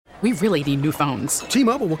We really need new phones.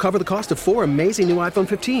 T-Mobile will cover the cost of 4 amazing new iPhone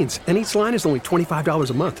 15s, and each line is only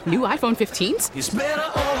 $25 a month. New iPhone 15s? It's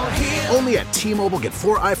better over here. Only at T-Mobile, get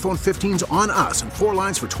 4 iPhone 15s on us and 4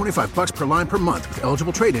 lines for $25 per line per month with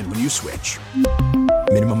eligible trade-in when you switch.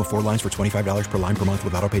 Minimum of 4 lines for $25 per line per month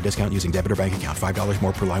with autopay discount using debit or bank account. $5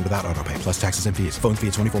 more per line without autopay, plus taxes and fees. Phone fee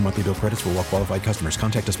at 24 monthly bill credits for well-qualified customers.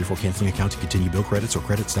 Contact us before canceling account to continue bill credits or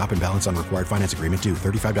credit stop and balance on required finance agreement due.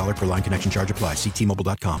 $35 per line connection charge applies. See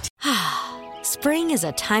T-Mobile.com. Spring is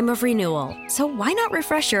a time of renewal, so why not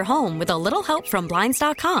refresh your home with a little help from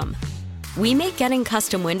Blinds.com? We make getting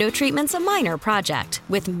custom window treatments a minor project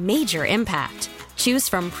with major impact. Choose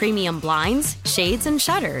from premium blinds, shades, and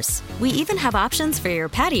shutters. We even have options for your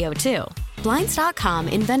patio, too. Blinds.com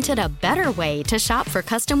invented a better way to shop for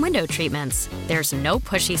custom window treatments. There's no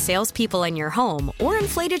pushy salespeople in your home or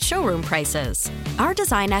inflated showroom prices. Our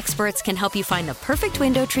design experts can help you find the perfect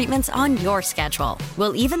window treatments on your schedule.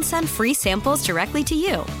 We'll even send free samples directly to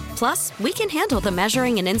you. Plus, we can handle the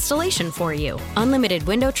measuring and installation for you. Unlimited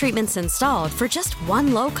window treatments installed for just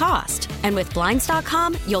one low cost. And with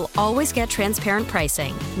Blinds.com, you'll always get transparent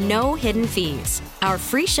pricing. No hidden fees. Our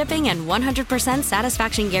free shipping and 100%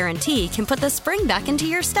 satisfaction guarantee can put the spring back into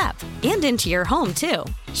your step and into your home, too.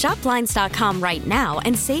 Shop Blinds.com right now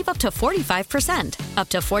and save up to 45%. Up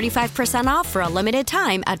to 45% off for a limited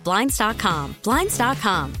time at Blinds.com.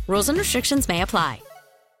 Blinds.com. Rules and restrictions may apply.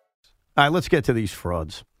 All right, let's get to these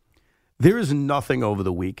frauds. There is nothing over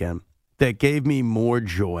the weekend that gave me more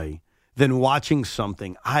joy than watching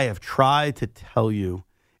something I have tried to tell you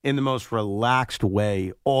in the most relaxed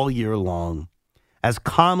way all year long. As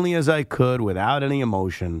calmly as I could, without any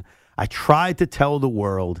emotion, I tried to tell the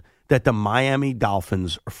world that the Miami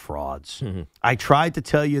Dolphins are frauds. Mm-hmm. I tried to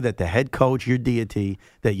tell you that the head coach, your deity,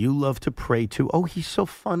 that you love to pray to, oh, he's so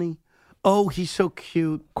funny. Oh, he's so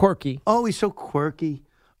cute. Quirky. Oh, he's so quirky.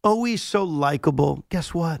 Oh, he's so likable.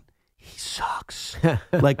 Guess what? He sucks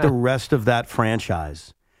like the rest of that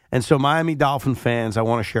franchise. And so, Miami Dolphin fans, I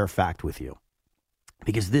want to share a fact with you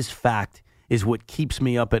because this fact is what keeps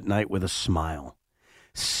me up at night with a smile.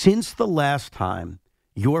 Since the last time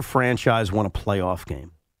your franchise won a playoff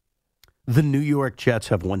game, the New York Jets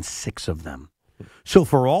have won 6 of them. So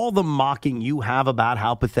for all the mocking you have about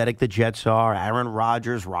how pathetic the Jets are, Aaron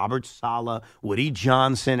Rodgers, Robert Saleh, Woody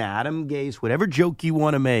Johnson, Adam Gase, whatever joke you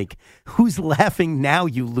want to make, who's laughing now,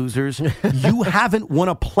 you losers? You haven't won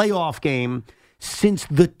a playoff game since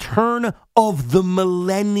the turn of the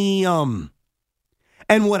millennium.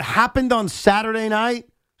 And what happened on Saturday night,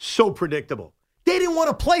 so predictable. They didn't want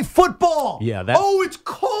to play football. Yeah. Oh, it's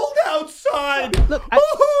cold outside. Look,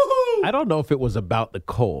 I don't know if it was about the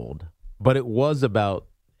cold, but it was about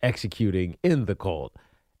executing in the cold.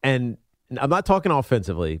 And I'm not talking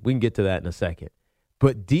offensively. We can get to that in a second.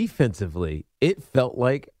 But defensively, it felt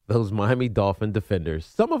like those Miami Dolphin defenders,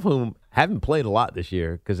 some of whom haven't played a lot this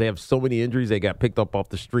year because they have so many injuries, they got picked up off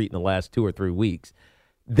the street in the last 2 or 3 weeks.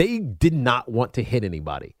 They did not want to hit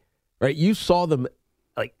anybody, right? You saw them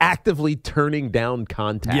like actively turning down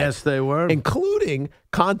contact. Yes, they were. Including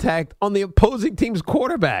contact on the opposing team's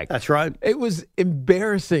quarterback. That's right. It was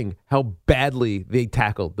embarrassing how badly they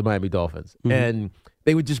tackled the Miami Dolphins. Mm-hmm. And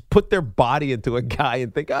they would just put their body into a guy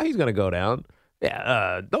and think, oh, he's going to go down.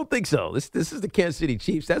 Yeah, don't think so. This is the Kansas City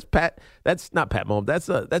Chiefs. That's not Pat Mahomes.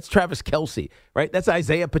 That's Travis Kelce, right? That's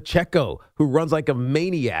Isaiah Pacheco, who runs like a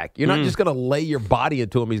maniac. You're not just going to lay your body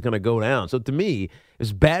into him. He's going to go down. So to me,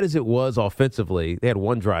 as bad as it was offensively, they had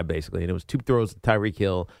one drive basically, and it was 2 throws to Tyreek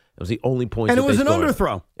Hill. It was the only point. And it was an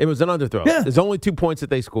underthrow. It was an underthrow. Yeah. There's only 2 points that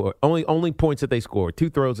they scored. Only points that they scored. 2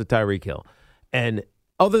 throws to Tyreek Hill, and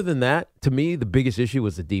other than that, to me, the biggest issue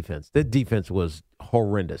was the defense. The defense was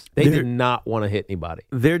horrendous. They did not want to hit anybody.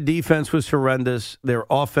 Their defense was horrendous. Their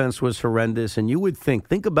offense was horrendous. And you would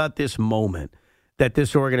think about this moment that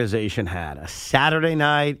this organization had. A Saturday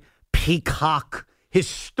night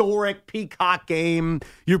historic Peacock game.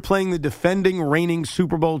 You're playing the defending, reigning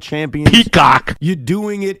Super Bowl champions. Peacock! You're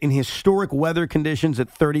doing it in historic weather conditions at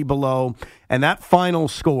 30 below. And that final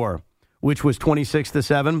score, which was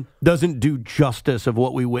 26-7, doesn't do justice of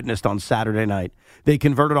what we witnessed on Saturday night. They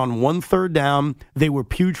converted on 1 3rd down. They were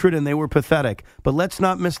putrid and they were pathetic. But let's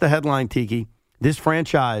not miss the headline, Tiki. This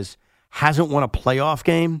franchise hasn't won a playoff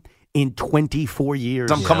game in 24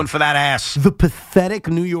 years. I'm coming for that ass. The pathetic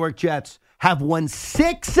New York Jets have won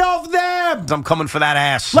 6 of them. I'm coming for that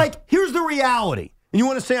ass. Like, here's the reality. And you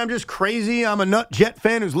want to say I'm just crazy, I'm a nut Jet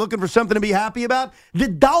fan who's looking for something to be happy about? The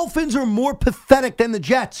Dolphins are more pathetic than the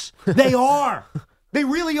Jets. They are. They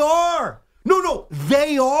really are. No,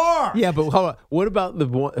 they are. Yeah, but hold on. What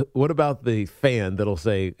about the fan that'll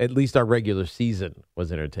say at least our regular season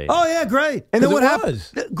was entertaining? Oh yeah, great. And then what happened?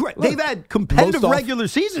 Great. Look, they've had competitive regular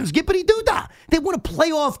seasons. Gippity doo dah. They won a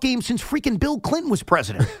playoff game since freaking Bill Clinton was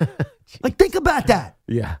president. Like, think about that.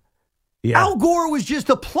 Yeah. Al Gore was just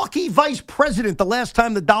a plucky vice president the last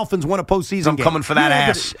time the Dolphins won a postseason game. Coming for that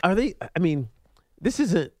ass. Are they? I mean,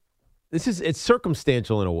 it's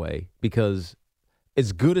circumstantial in a way because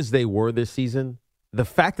as good as they were this season, the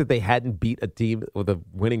fact that they hadn't beat a team with a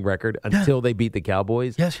winning record until they beat the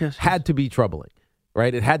Cowboys had to be troubling,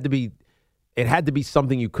 right? It had to be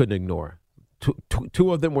something you couldn't ignore.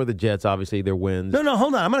 Two of them were the Jets, obviously, their wins. No,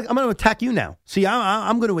 hold on. I'm going to attack you now. See,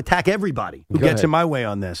 I'm going to attack everybody who gets in my way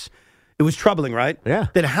on this. It was troubling, right? Yeah.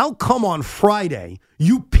 Then how come on Friday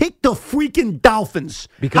you picked the freaking Dolphins?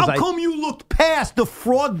 Because how come you looked past the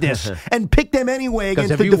fraudness and picked them anyway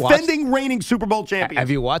against the defending reigning Super Bowl champions?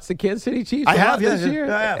 Have you watched the Kansas City Chiefs this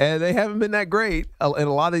year? I have. And they haven't been that great in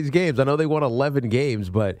a lot of these games. I know they won 11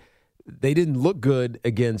 games, but they didn't look good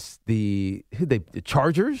against the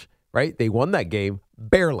Chargers, right? They won that game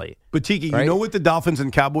barely. But Tiki, right? You know what the Dolphins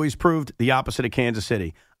and Cowboys proved? The opposite of Kansas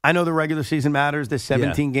City. I know the regular season matters. There's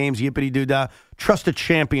 17 games, yippity-doo-dah. Trust a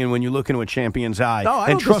champion when you look into a champion's eye. No, I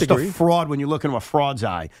and don't trust disagree. a fraud when you look into a fraud's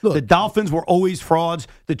eye. Look, the Dolphins were always frauds.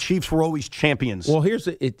 The Chiefs were always champions. Well, here's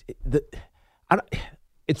it's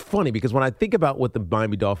funny because when I think about what the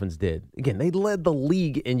Miami Dolphins did, again, they led the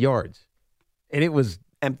league in yards. And it was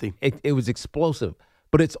empty. It was explosive.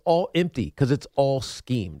 But it's all empty because it's all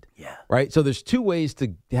schemed. Yeah. Right? So there's two ways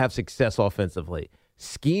to have success offensively.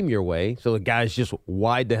 Scheme your way, so the guy's just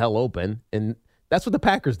wide the hell open. And that's what the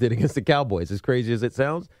Packers did against the Cowboys, as crazy as it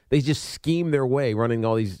sounds. They just schemed their way, running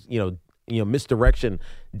all these, misdirection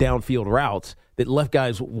downfield routes that left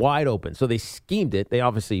guys wide open. So they schemed it. They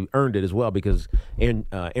obviously earned it as well because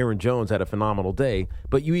Aaron Jones had a phenomenal day.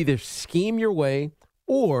 But you either scheme your way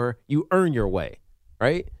or you earn your way,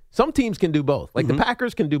 right? Some teams can do both. Like the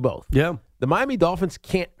Packers can do both. Yeah. The Miami Dolphins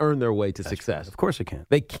can't earn their way to success. Right. Of course they can't.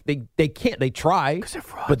 They can't. They try,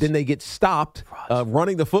 but then they get stopped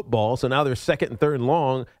running the football. So now they're second and third and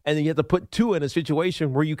long, and then you have to put two in a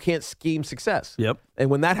situation where you can't scheme success. Yep. And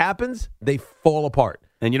when that happens, they fall apart.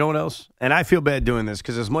 And you know what else? And I feel bad doing this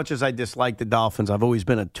because as much as I dislike the Dolphins, I've always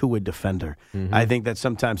been a Tua defender. I think that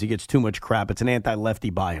sometimes he gets too much crap. It's an anti-lefty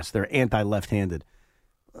bias. They're anti-left-handed.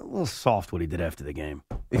 A little soft what he did after the game.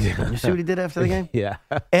 You see what he did after the game? Yeah.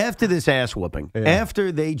 After this ass whooping, after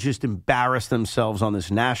they just embarrassed themselves on this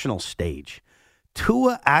national stage,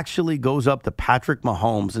 Tua actually goes up to Patrick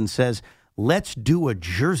Mahomes and says, "Let's do a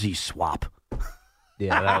jersey swap."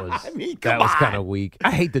 Yeah, that was kind of weak.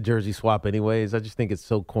 I hate the jersey swap anyways. I just think it's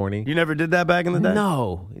so corny. You never did that back in the day?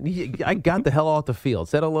 No. I got the hell off the field.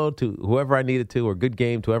 Said hello to whoever I needed to or good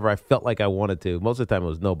game to whoever I felt like I wanted to. Most of the time it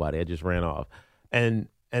was nobody. I just ran off. And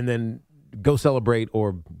then go celebrate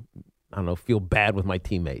or, I don't know, feel bad with my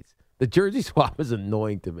teammates. The jersey swap is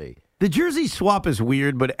annoying to me. The jersey swap is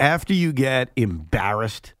weird, but after you get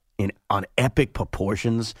embarrassed on epic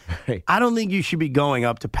proportions, Right. I don't think you should be going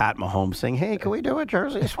up to Pat Mahomes saying, "Hey, can we do a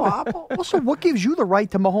jersey swap?" Also, what gives you the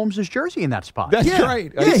right to Mahomes' jersey in that spot? That's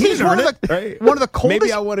right. Yeah, he's one of the coldest.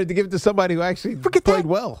 Maybe I wanted to give it to somebody who actually played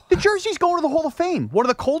well. The jersey's going to the Hall of Fame. One of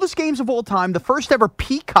the coldest games of all time. The first ever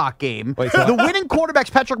Peacock game. The winning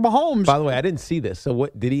quarterback's Patrick Mahomes. By the way, I didn't see this. So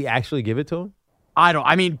what did he actually give it to him? Do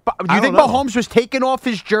you think Mahomes was taking off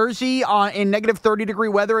his jersey in negative 30-degree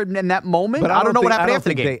weather in that moment? But I don't know what happened after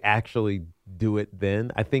the game. They actually do it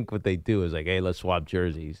then. I think what they do is like, hey, let's swap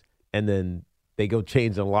jerseys. And then they go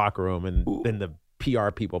change in the locker room, and then the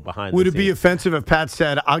PR people behind Would the it be scenes. offensive if Pat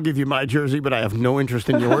said, "I'll give you my jersey, but I have no interest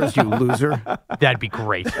in yours, you loser"? That'd be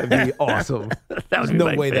great. That'd be awesome. There's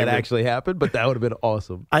no way that actually happened, but that would have been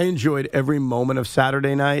awesome. I enjoyed every moment of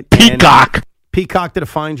Saturday night. Peacock. Peacock did a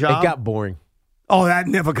fine job. It got boring. Oh, that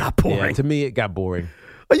never got boring. Yeah, to me, it got boring.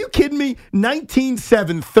 Are you kidding me?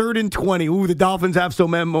 19-7, 3rd and 20. Ooh, the Dolphins have so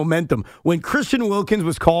much momentum. When Christian Wilkins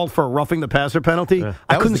was called for a roughing the passer penalty,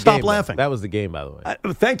 I couldn't stop laughing. That was the game, by the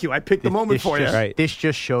way. Thank you. I picked the moment for you. Right. This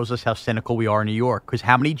just shows us how cynical we are in New York. Because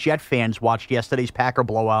how many Jet fans watched yesterday's Packer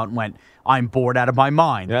blowout and went, "I'm bored out of my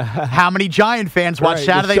mind"? How many Giant fans watched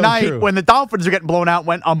Saturday night when the Dolphins are getting blown out and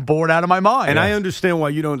went, "I'm bored out of my mind"? And I understand why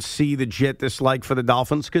you don't see the Jet dislike for the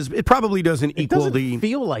Dolphins, because it probably doesn't equal the...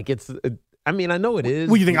 feel like it's... I mean, I know it is.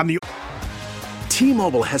 What do you think? I'm the...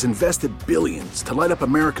 T-Mobile has invested billions to light up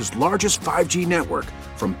America's largest 5G network,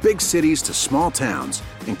 from big cities to small towns,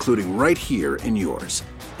 including right here in yours.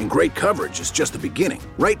 And great coverage is just the beginning.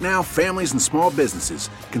 Right now, families and small businesses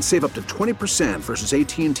can save up to 20% versus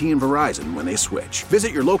AT&T and Verizon when they switch.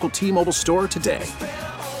 Visit your local T-Mobile store today.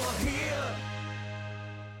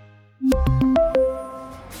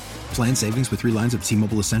 Plan savings with 3 lines of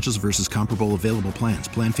T-Mobile Essentials versus comparable available plans.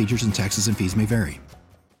 Plan features and taxes and fees may vary.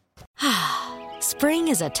 Spring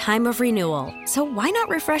is a time of renewal, so why not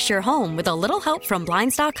refresh your home with a little help from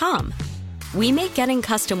Blinds.com? We make getting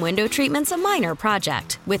custom window treatments a minor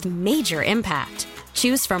project with major impact.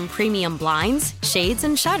 Choose from premium blinds, shades,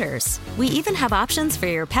 and shutters. We even have options for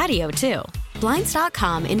your patio, too.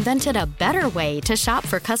 Blinds.com invented a better way to shop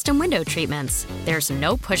for custom window treatments. There's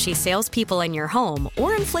no pushy salespeople in your home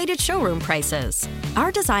or inflated showroom prices.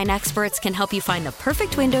 Our design experts can help you find the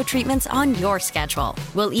perfect window treatments on your schedule.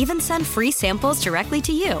 We'll even send free samples directly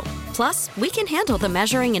to you. Plus, we can handle the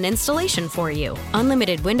measuring and installation for you.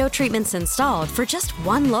 Unlimited window treatments installed for just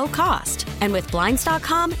one low cost. And with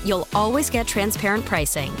Blinds.com, you'll always get transparent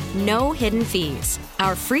pricing. No hidden fees.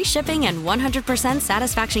 Our free shipping and 100%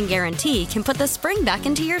 satisfaction guarantee can put the spring back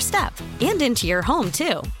into your step and into your home,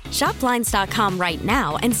 too. Shop Blinds.com right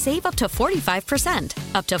now and save up to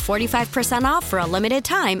 45%. Up to 45% off for a limited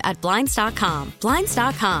time at Blinds.com.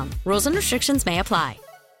 Blinds.com. Rules and restrictions may apply.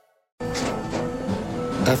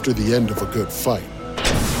 After the end of a good fight,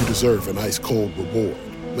 you deserve an ice-cold reward.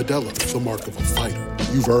 Modelo is the mark of a fighter.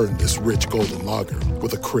 You've earned this rich golden lager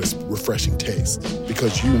with a crisp, refreshing taste.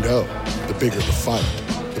 Because you know, the bigger the fight,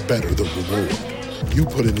 the better the reward. You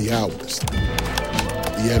put in the hours,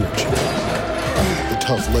 the energy, the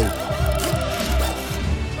tough labor.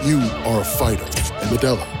 You are a fighter, and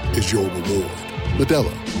Modelo is your reward.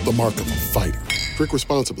 Modelo, the mark of a fighter. Drink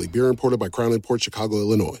responsibly. Beer imported by Crown Imports, Chicago,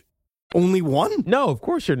 Illinois. Only one? No, of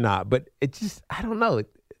course you're not. But it just, I don't know.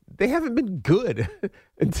 They haven't been good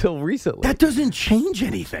until recently. That doesn't change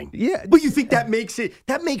anything. Yeah. But you think that makes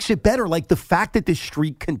it better? Like the fact that this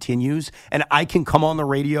streak continues and I can come on the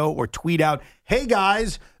radio or tweet out, hey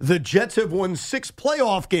guys, the Jets have won 6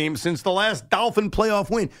 playoff games since the last Dolphin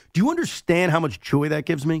playoff win. Do you understand how much joy that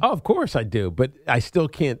gives me? Oh, of course I do. But I still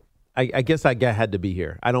can't. I guess I had to be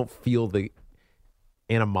here. I don't feel the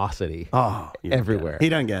animosity everywhere. He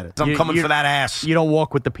doesn't get it. I'm coming for that ass. You don't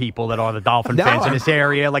walk with the people that are the Dolphin fans in this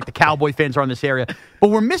area, like the Cowboy fans are in this area. But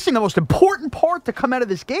we're missing the most important part to come out of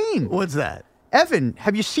this game. What's that? Evan,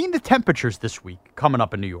 have you seen the temperatures this week coming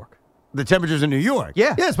up in New York? The temperatures in New York?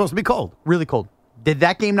 Yeah. Yeah, it's supposed to be cold. Really cold. Did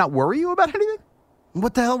that game not worry you about anything?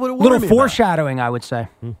 What the hell would it worry Little me foreshadowing, I would say.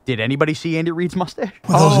 Did anybody see Andy Reid's mustache?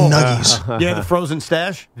 With those nuggies. Yeah, the frozen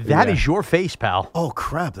stash. That is your face, pal. Oh,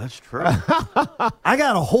 crap, that's true. I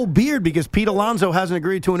got a whole beard because Pete Alonso hasn't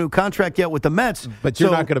agreed to a new contract yet with the Mets. But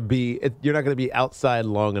you're not going to be outside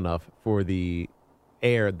long enough for the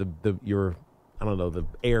air, the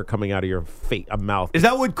air coming out of your face, mouth. Is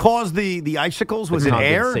that what caused the icicles? Was it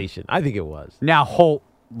air? Condensation. I think it was. Now, hold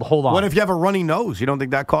on. What if you have a runny nose? You don't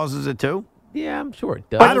think that causes it too? Yeah, I'm sure it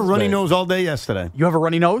does. I had a runny nose all day yesterday. You have a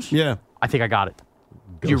runny nose? Yeah. I think I got it.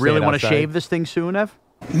 Do you really want to shave this thing soon, Ev?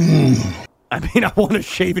 I mean, I want to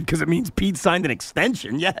shave it because it means Pete signed an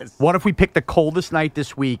extension, yes. What if we pick the coldest night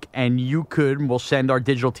this week and we'll send our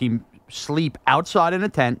digital team sleep outside in a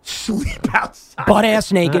tent. Sleep outside. Butt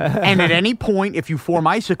ass naked. And at any point, if you form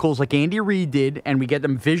icicles like Andy Reid did and we get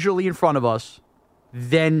them visually in front of us,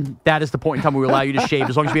 then that is the point in time we allow you to shave,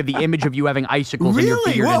 as long as we have the image of you having icicles in your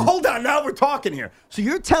beard. Well, hold on. Now we're talking here. So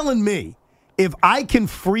you're telling me if I can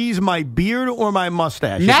freeze my beard or my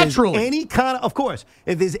mustache, naturally, if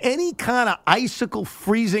there's any kind of icicle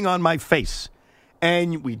freezing on my face,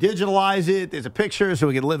 and we digitalize it, there's a picture so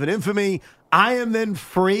we can live in infamy, I am then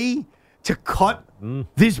free to cut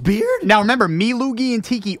this beard? Now remember, me, Loogie, and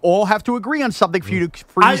Tiki all have to agree on something for you to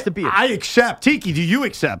freeze the beard. I accept. Tiki, do you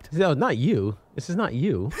accept? No, not you. This is not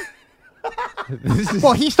you.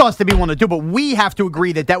 Well, he still has to be one to do, but we have to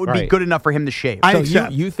agree that would be good enough for him to shave. I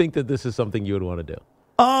accept. You think that this is something you would want to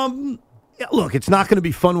do? Look, it's not going to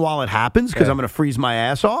be fun while it happens because I'm going to freeze my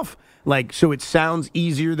ass off. So it sounds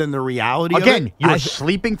easier than the reality of it. Again, you're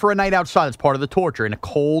sleeping for a night outside. It's part of the torture in a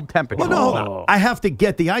cold temperature. Well, no, I have to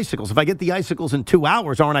get the icicles. If I get the icicles in 2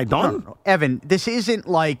 hours, aren't I done? No. Evan, this isn't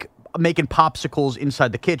like making popsicles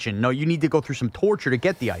inside the kitchen. No, you need to go through some torture to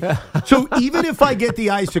get the icicles. So even if I get the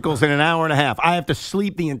icicles in an hour and a half, I have to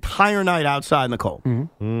sleep the entire night outside in the cold.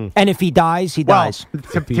 Mm-hmm. And if he dies, he dies.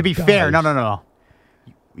 To be fair, no.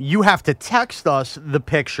 You have to text us the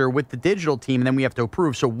picture with the digital team, and then we have to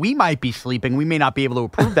approve. So we might be sleeping. We may not be able to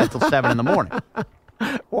approve that till 7 in the morning.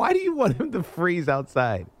 Why do you want him to freeze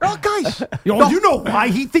outside? Oh, guys. You know why?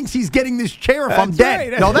 He thinks he's getting this chair if I'm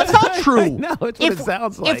dead. Right. No, that's not true. No, it's what it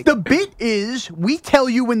sounds like. If the bit is we tell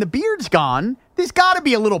you when the beard's gone, there's got to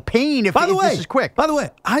be a little pain if this is quick. By the way,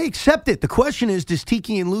 I accept it. The question is, does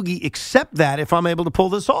Tiki and Loogie accept that if I'm able to pull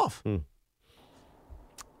this off?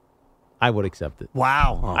 I would accept it.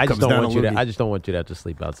 Wow. I just don't want you to have to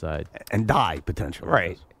sleep outside and die potentially.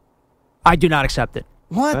 Right. I do not accept it.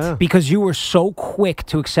 What? Because you were so quick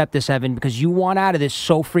to accept this, Evan, because you want out of this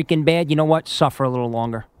so freaking bad. You know what? Suffer a little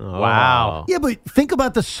longer. Wow. Yeah, but think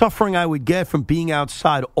about the suffering I would get from being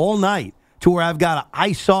outside all night to where I've got to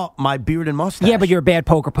ice up my beard and mustache. Yeah, but you're a bad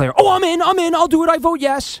poker player. Oh, I'm in, I'll do it, I vote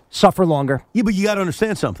yes. Suffer longer. Yeah, but you got to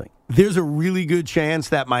understand something. There's a really good chance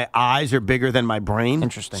that my eyes are bigger than my brain.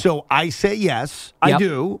 Interesting. So I say yes, I Yep.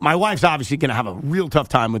 do. My wife's obviously going to have a real tough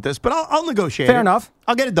time with this, but I'll negotiate Fair it. enough.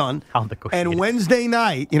 I'll get it done. I'll negotiate And it. Wednesday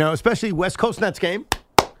night, especially West Coast Nets game,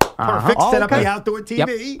 perfect. Set up the outdoor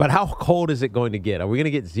TV. But how cold is it going to get? Are we going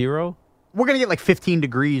to get 0? We're going to get like 15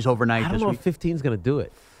 degrees overnight I don't this know week. if 15 is going to do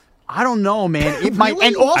it. I don't know, man. It might.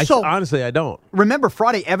 And also, Honestly, I don't. remember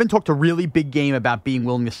Friday, Evan talked a really big game about being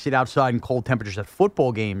willing to sit outside in cold temperatures at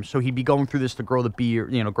football games. So he'd be going through this to grow the beer,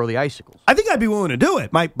 grow the icicles. I think I'd be willing to do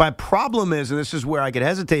it. My problem is, and this is where I could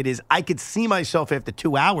hesitate, is I could see myself after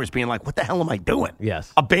 2 hours being like, what the hell am I doing?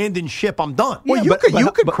 Yes. Abandon ship, I'm done. Well, you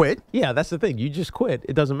could quit. Yeah, that's the thing. You just quit.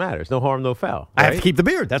 It doesn't matter. It's no harm, no foul. I have to right? keep the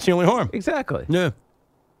beard. That's the only harm. Exactly. Yeah.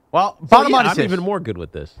 Well, So, bottom yeah, line is I'm this. even more good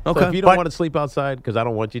with this. Okay. So if you don't But- want to sleep outside, because I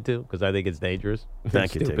don't want you to, because I think it's dangerous.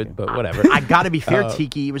 Thank you, Stupid, Tiki. but whatever. I got to be fair,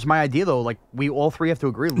 Tiki. It was my idea, though. Like, we all three have to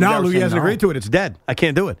agree. No, Louis hasn't agreed to it. It's dead. I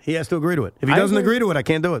can't do it. He has to agree to it. If he I doesn't agree. agree to it, I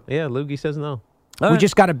can't do it. Yeah, Loogie says no. We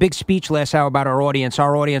just got a big speech last hour about our audience.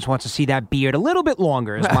 Our audience wants to see that beard a little bit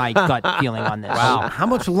longer, is my gut feeling on this. Wow. How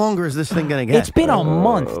much longer is this thing going to get? It's been a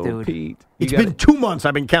month, dude. Pete. It's been 2 months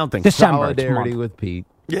I've been counting. December. It's a Solidarity month. with Pete.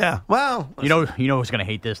 Yeah. Well, You know who's going to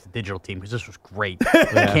hate this? The digital team, because this was great.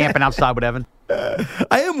 Camping outside with Evan.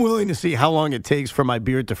 I am willing to see how long it takes for my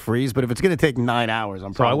beard to freeze, but if it's going to take 9 hours,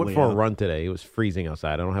 I'm So I probably went for a out. run today. It was freezing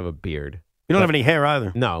outside. I don't have a beard. You don't have any hair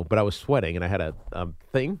either. No, but I was sweating, and I had a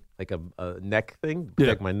thing, like a neck thing, to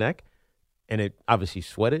protect my neck, and it obviously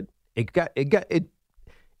sweated.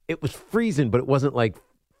 It was freezing, but it wasn't like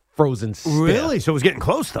frozen stiff. Really? So it was getting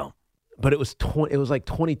close, though. But it was it was like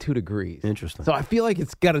 22 degrees. Interesting. So I feel like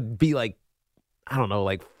it's got to be like, I don't know,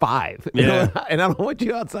 like 5. you Yeah. know? And I don't want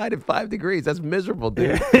you outside at 5 degrees. That's miserable,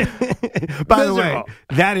 dude. By the way, Miserable.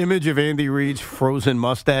 that image of Andy Reid's frozen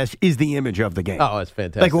mustache is the image of the game. Oh, it's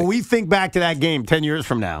fantastic. Like when we think back to that game 10 years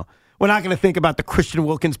from now, we're not going to think about the Christian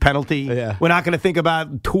Wilkins penalty. Yeah. We're not going to think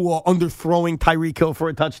about Tua underthrowing Tyreek Hill for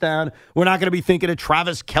a touchdown. We're not going to be thinking of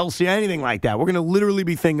Travis Kelce or anything like that. We're going to literally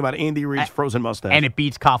be thinking about Andy Reid's frozen mustache. And it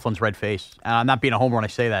beats Coughlin's red face. I'm not being a homer when I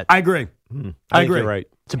say that. I agree. I I think agree. you're right.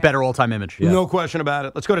 It's a better all-time image. No question about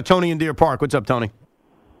it. Let's go to Tony in Deer Park. What's up, Tony?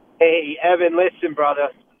 Hey, Evan, listen, brother.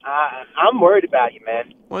 I'm worried about you,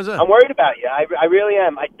 man. What is that? I'm worried about you. I really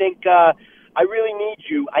am. I think I really need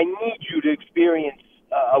you. I need you to experience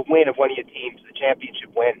a win of one of your teams, the championship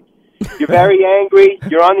win. You're very angry.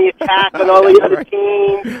 You're on the attack on all the other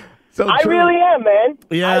teams. So I true. really am, man.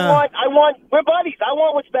 Yeah. I want. We're buddies. I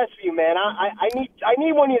want what's best for you, man. I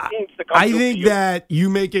need one of your teams to come. I through think for you. that you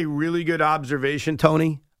make a really good observation,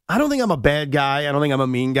 Tony. I don't think I'm a bad guy. I don't think I'm a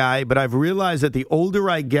mean guy, but I've realized that the older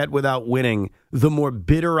I get without winning, the more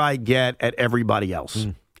bitter I get at everybody else.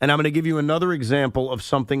 And I'm going to give you another example of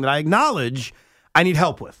something that I acknowledge I need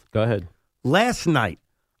help with. Go ahead. Last night,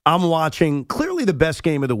 I'm watching clearly the best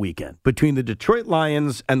game of the weekend between the Detroit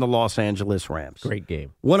Lions and the Los Angeles Rams. Great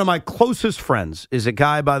game. One of my closest friends is a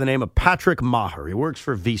guy by the name of Patrick Maher. He works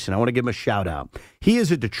for VEASAN. I want to give him a shout out. He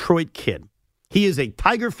is a Detroit kid. He is a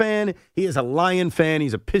Tiger fan. He is a Lion fan.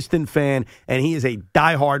 He's a Piston fan. And he is a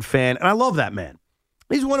diehard fan. And I love that man.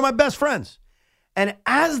 He's one of my best friends. And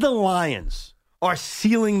as the Lions are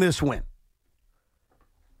sealing this win,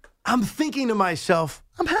 I'm thinking to myself,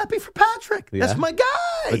 I'm happy for Patrick. That's Yeah. my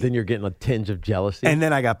guy. But then you're getting a tinge of jealousy. And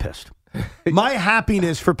then I got pissed. My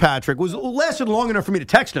happiness for Patrick lasted long enough for me to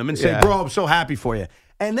text him and say, Yeah. bro, I'm so happy for you.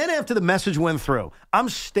 And then after the message went through, I'm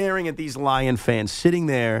staring at these Lion fans sitting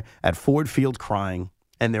there at Ford Field crying,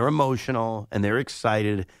 and they're emotional, and they're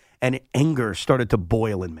excited, and anger started to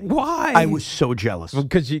boil in me. Why? I was so jealous.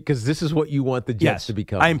 Because this is what you want the Jets Yes. to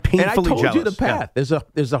become. I am painfully and I told you jealous. the path.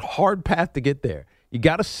 There's a hard path to get there. You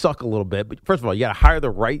got to suck a little bit. But first of all, you got to hire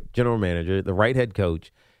the right general manager, the right head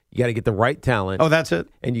coach. You got to get the right talent. Oh, that's it?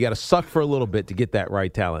 And you got to suck for a little bit to get that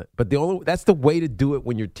right talent. But that's the way to do it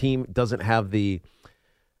when your team doesn't have the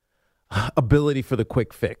ability for the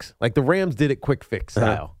quick fix. Like the Rams did it quick fix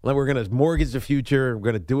style. Like we're going to mortgage the future. We're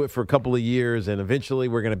going to do it for a couple of years, and eventually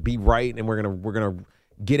we're going to be right, and we're going to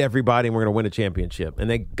get everybody, and we're going to win a championship. And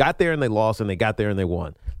they got there and they lost, and they got there and they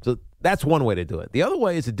won. So that's one way to do it. The other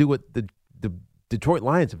way is to do what the Detroit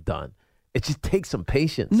Lions have done. It just takes some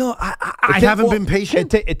patience. No, I haven't been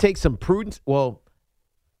patient. It takes some prudence. Well,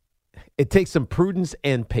 it takes some prudence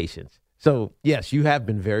and patience. So, yes, you have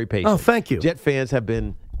been very patient. Oh, thank you. Jet fans have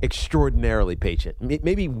been extraordinarily patient,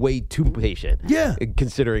 maybe way too patient. Yeah.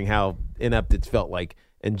 Considering how inept it's felt like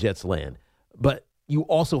in Jets land. But you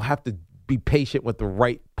also have to be patient with the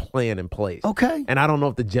right plan in place. Okay. And I don't know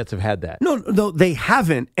if the Jets have had that. No, they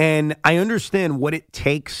haven't. And I understand what it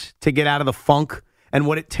takes to get out of the funk and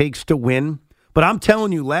what it takes to win. But I'm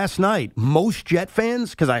telling you, last night, most Jet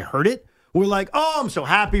fans, because I heard it, were like, oh, I'm so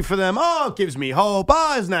happy for them. Oh, it gives me hope.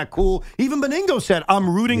 Oh, isn't that cool? Even Beningo said, I'm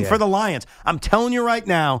rooting for the Lions. I'm telling you right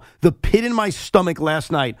now, the pit in my stomach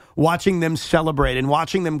last night, watching them celebrate and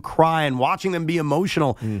watching them cry and watching them be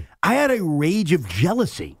emotional, I had a rage of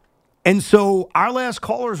jealousy. And so our last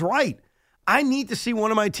caller's right. I need to see one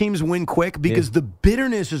of my teams win quick because the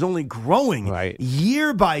bitterness is only growing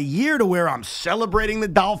year by year to where I'm celebrating the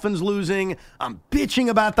Dolphins losing. I'm bitching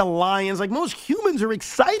about the Lions. Like most humans are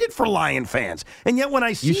excited for Lion fans. And yet when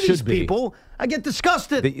I see these people, I get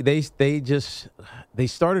disgusted. They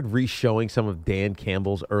started re-showing some of Dan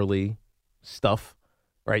Campbell's early stuff,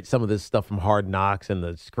 right? Some of this stuff from Hard Knocks and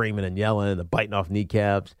the screaming and yelling and the biting off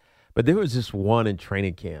kneecaps. But there was this one in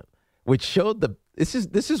training camp which showed this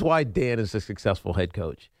is why Dan is a successful head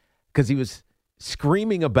coach, because he was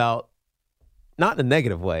screaming about, not in a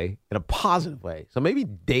negative way, in a positive way. So maybe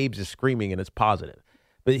Dave's is screaming and it's positive,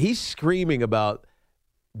 but he's screaming about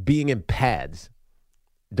being in pads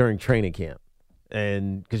during training camp,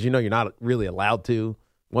 and because you're not really allowed to.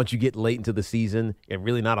 Once you get late into the season, you're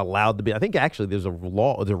really not allowed to be. I think actually there's a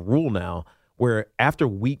rule now where after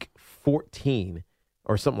week 14.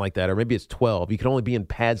 Or something like that, or maybe it's 12. You can only be in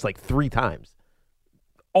pads like 3 times.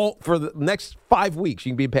 All for the next 5 weeks,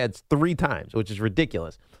 you can be in pads 3 times, which is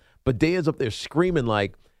ridiculous. But Dan's up there screaming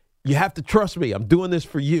like, "You have to trust me. I'm doing this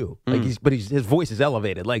for you." Like his voice is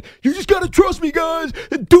elevated. Like, "You just gotta trust me, guys.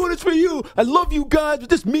 I'm doing this for you. I love you guys. But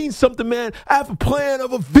this means something, man. I have a plan. I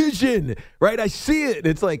have a vision, right? I see it." And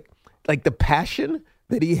it's like the passion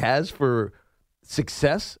that he has for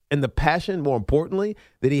success and the passion, more importantly,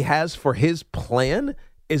 that he has for his plan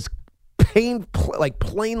is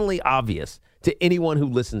plainly obvious to anyone who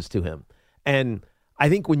listens to him. And I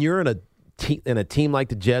think when you're in a team like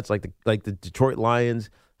the Jets, like the Detroit Lions,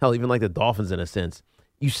 hell, even like the Dolphins in a sense,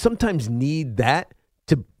 you sometimes need that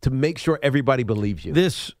to make sure everybody believes you.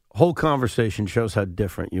 This whole conversation shows how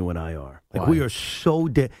different you and I are. Like, we are so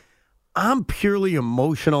I'm purely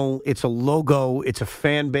emotional. It's a logo. It's a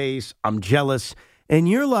fan base. I'm jealous. And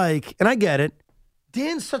you're like, and I get it,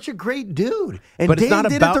 Dan's such a great dude. And but Dan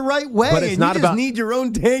did it the right way. But it's not you just need your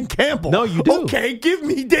own Dan Campbell. No, you do. Okay, give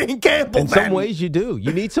me Dan Campbell, In some ways, you do.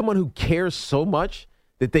 You need someone who cares so much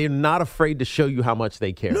that they're not afraid to show you how much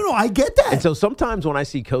they care. No, I get that. And so sometimes when I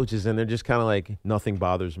see coaches and they're just kind of like, nothing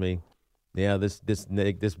bothers me. Yeah, this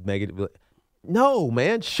negative. No,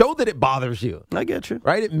 man, show that it bothers you. I get you.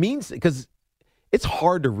 Right? It means, because it's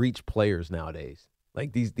hard to reach players nowadays.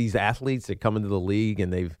 Like these athletes that come into the league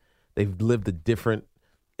and they've lived a different.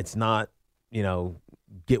 It's not,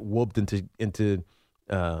 get whooped into.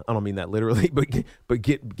 I don't mean that literally, but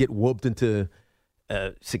get whooped into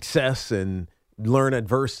success and learn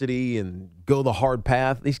adversity and go the hard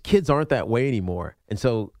path. These kids aren't that way anymore, and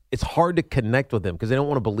so it's hard to connect with them because they don't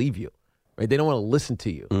want to believe you, right? They don't want to listen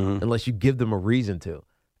to you unless you give them a reason to.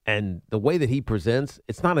 And the way that he presents,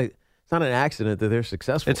 it's not an accident that they're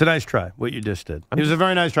successful. It's a nice try, what you just did. It was a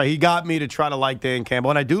very nice try. He got me to try to like Dan Campbell,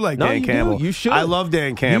 and I do like Dan Campbell. You should. I love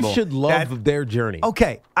Dan Campbell. You should love their journey.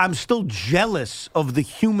 Okay, I'm still jealous of the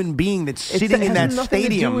human being that's sitting in that stadium. It has nothing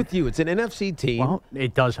to do with you. It's an NFC team. Well,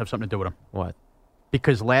 it does have something to do with him. What?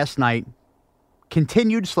 Because last night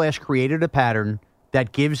continued/created a pattern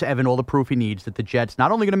that gives Evan all the proof he needs that the Jets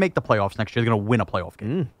not only going to make the playoffs next year, they're going to win a playoff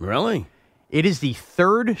game. Really? It is the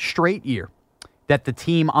 3rd straight year that the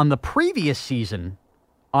team on the previous season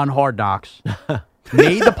on Hard Knocks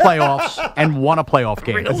made the playoffs and won a playoff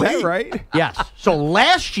game. Really? Is that right? Yes. So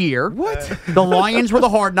last year, the Lions were the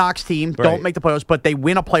Hard Knocks team, don't make the playoffs, but they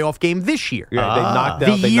win a playoff game this year. Yeah, they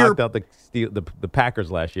knocked out the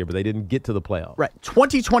Packers last year, but they didn't get to the playoffs. Right.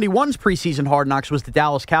 2021's preseason Hard Knocks was the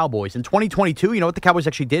Dallas Cowboys. In 2022, you know what the Cowboys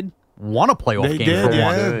actually did? Won a playoff game for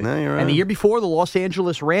one. No, you're right. And the year before, the Los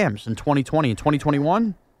Angeles Rams in 2020. In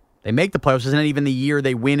 2021, they make the playoffs. Isn't it even the year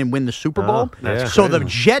they win the Super Bowl? That's so crazy. the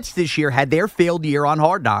Jets this year had their failed year on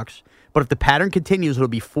Hard Knocks, But if the pattern continues, it'll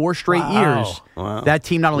be 4 straight years. Wow. That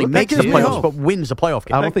team not only Look, makes that the gives me playoffs, hope. but wins the playoff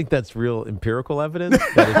game. I don't think that's real empirical evidence.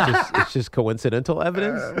 That it's just coincidental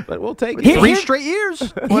evidence. But we'll take it. Here- 3 straight years.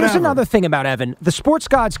 Here's Whatever. another thing about Evan. The sports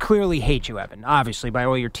gods clearly hate you, Evan, obviously, by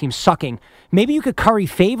all your teams sucking. Maybe you could curry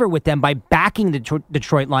favor with them by backing the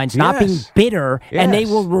Detroit Lions, not being Yes. bitter, and they Yes.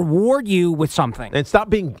 will reward you with something. And stop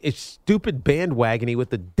being stupid bandwagony with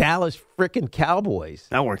the Dallas frickin' Cowboys.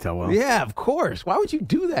 That worked out well. Yeah, of course. Why would you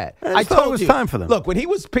do that? I thought it was time for them. Look, when he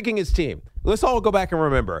was picking his team, let's all go back and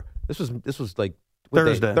remember. This was like what day?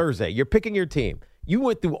 Thursday. Thursday. You're picking your team. You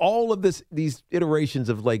went through all of these iterations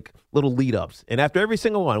of like little lead ups, and after every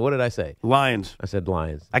single one, what did I say? Lions. I said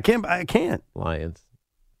Lions. I can't. Lions.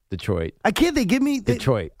 Detroit. I can't. They give me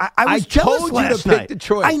Detroit. I was jealous told you to last pick night.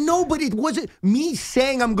 Detroit. I know, but it wasn't me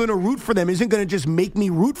saying I'm going to root for them. Isn't going to just make me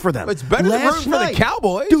root for them. It's better than rooting for the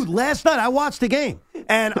Cowboys, dude. Last night I watched the game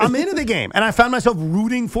and I'm into the game, and I found myself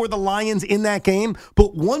rooting for the Lions in that game.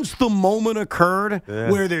 But once the moment occurred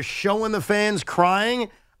where they're showing the fans crying,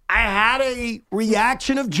 I had a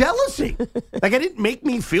reaction of jealousy. Like, it didn't make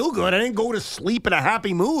me feel good. I didn't go to sleep in a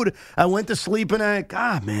happy mood. I went to sleep in a,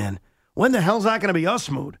 God, man, when the hell's that going to be us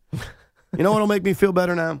mood? You know what'll make me feel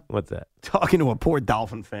better now? What's that? Talking to a poor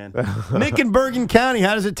Dolphin fan. Nick in Bergen County,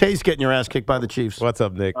 how does it taste getting your ass kicked by the Chiefs? What's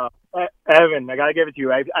up, Nick? Evan, I got to give it to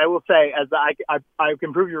you. I will say, as I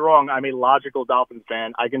can prove you wrong, I'm a logical Dolphins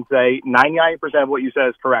fan. I can say 99% of what you said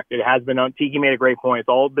is correct. It has been, Tiki made a great point. It's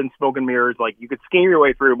all been smoke and mirrors. Like, you could scheme your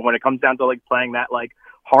way through, but when it comes down to, like, playing that, like,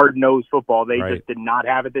 hard-nosed football, they just did not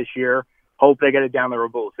have it this year. Hope they get it down the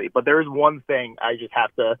road. We'll see. But there is one thing I just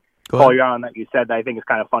have to call you out on that you said that I think is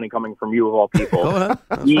kind of funny coming from you of all people.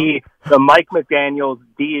 The Mike McDaniel's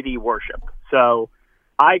deity worship. So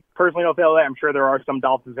I personally don't feel that. I'm sure there are some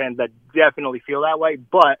Dolphins fans that definitely feel that way.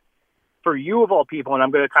 But for you of all people, and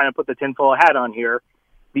I'm going to kind of put the tinfoil hat on here,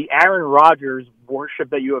 the Aaron Rodgers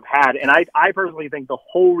worship that you have had, and I personally think the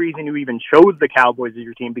whole reason you even chose the Cowboys as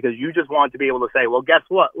your team, because you just wanted to be able to say, well, guess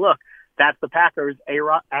what? Look, that's the Packers,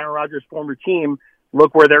 Aaron Rodgers' former team.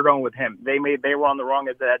 Look where they're going with him. They were on the wrong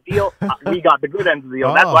end of that deal. We got the good end of the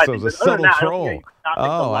deal. That's why so I it think. was a subtle troll.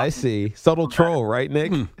 I I see. Subtle troll, right,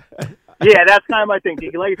 Nick? Yeah, that's kind of my thing.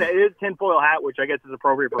 Like I said, it is tinfoil hat, which I guess is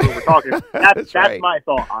appropriate for who we're talking. That's right. my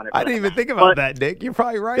thought on it. I didn't even think about that, Nick. You're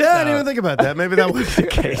probably right. Yeah, I didn't even think about that. Maybe that was the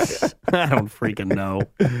case. I don't freaking know.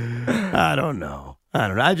 I don't know.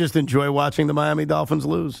 I just enjoy watching the Miami Dolphins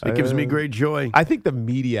lose. It gives me great joy. I think the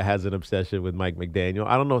media has an obsession with Mike McDaniel.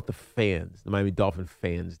 I don't know what the Miami Dolphin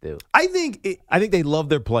fans do. I think they love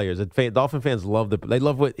their players. Dolphin fans love they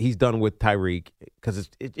love what he's done with Tyreek because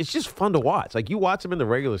it's just fun to watch. Like, you watch him in the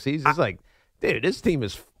regular season, it's like, dude, this team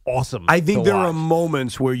is awesome. I think there watch. are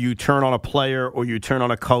moments where you turn on a player or you turn on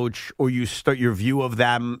a coach or you start your view of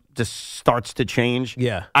them just starts to change.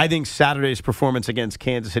 Yeah. I think Saturday's performance against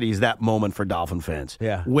Kansas City is that moment for Dolphin fans.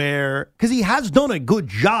 Yeah. Because he has done a good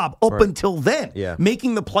job up until then. Yeah.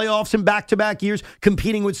 Making the playoffs in back-to-back years,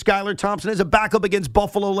 competing with Skylar Thompson as a backup against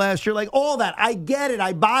Buffalo last year. Like, all that. I get it.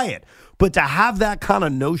 I buy it. But to have that kind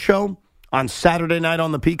of no-show on Saturday night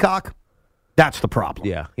on the Peacock, that's the problem.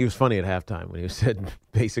 Yeah, he was funny at halftime when he said,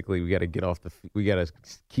 basically, we got to we got to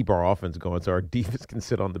keep our offense going so our defense can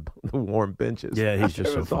sit on the warm benches. Yeah, he's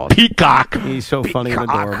just so funny. Awesome. Peacock. He's so funny and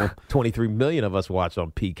adorable. 23 million of us watched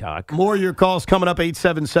on Peacock. More of your calls coming up,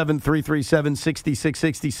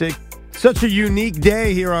 877-337-6666. Such a unique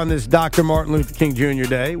day here on this Dr. Martin Luther King Jr.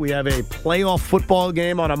 Day. We have a playoff football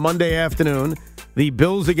game on a Monday afternoon. The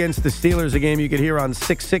Bills against the Steelers, a game you could hear on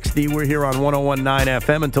 660. We're here on 101.9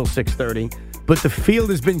 FM until 6:30. But the field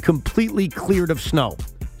has been completely cleared of snow.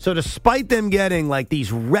 So despite them getting like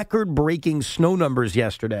these record-breaking snow numbers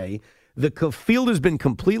yesterday, the field has been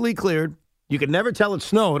completely cleared. You can never tell it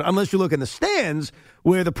snowed unless you look in the stands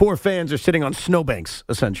where the poor fans are sitting on snowbanks,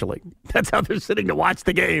 essentially. That's how they're sitting to watch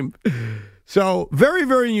the game. So very,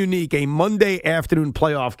 very unique, a Monday afternoon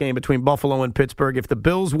playoff game between Buffalo and Pittsburgh. If the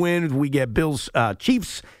Bills win, we get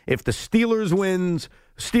Bills-Chiefs. If the Steelers win,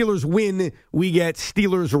 we get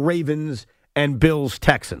Steelers-Ravens and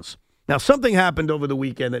Bills-Texans. Now, something happened over the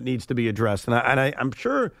weekend that needs to be addressed, and I'm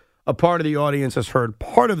sure a part of the audience has heard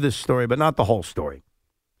part of this story, but not the whole story.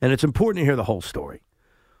 And it's important to hear the whole story.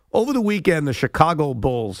 Over the weekend, the Chicago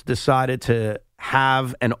Bulls decided to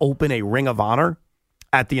have and open a Ring of Honor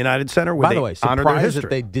at the United Center. Where By the way, honor their surprised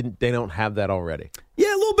history. that they don't have that already.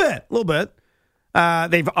 Yeah, a little bit.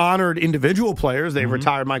 They've honored individual players. They've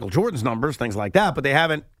retired Michael Jordan's numbers, things like that, but they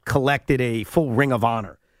haven't collected a full Ring of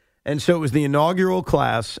Honor. And so it was the inaugural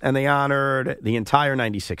class, and they honored the entire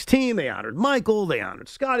 96 team. They honored Michael. They honored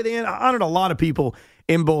Scotty. They honored a lot of people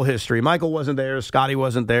in Bull history. Michael wasn't there. Scotty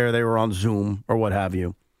wasn't there. They were on Zoom or what have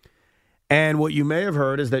you. And what you may have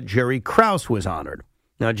heard is that Jerry Krause was honored.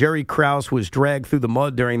 Now, Jerry Krause was dragged through the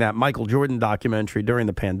mud during that Michael Jordan documentary during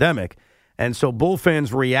the pandemic. And so Bull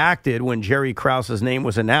fans reacted when Jerry Krause's name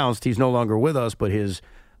was announced. He's no longer with us, but his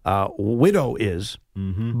widow is,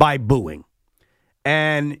 by booing.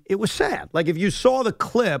 And it was sad. Like, if you saw the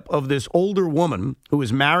clip of this older woman who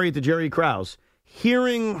was married to Jerry Krause,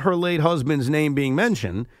 hearing her late husband's name being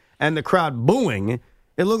mentioned and the crowd booing,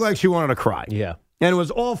 it looked like she wanted to cry. Yeah. And it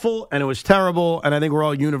was awful, and it was terrible, and I think we're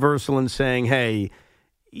all universal in saying, hey,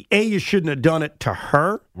 A, you shouldn't have done it to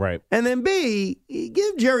her. Right. And then B,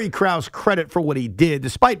 give Jerry Krause credit for what he did.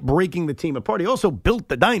 Despite breaking the team apart, he also built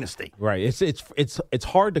the dynasty. Right. It's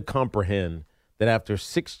hard to comprehend that after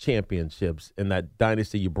 6 championships in that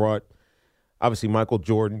dynasty, you brought, obviously, Michael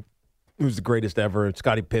Jordan, who's the greatest ever, and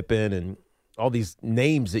Scottie Pippen, and all these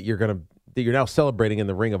names that you're now celebrating in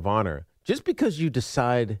the Ring of Honor, just because you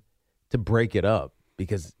decide to break it up.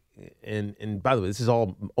 Because, and by the way, this is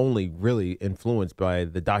all only really influenced by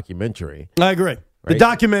the documentary. I agree. Right? The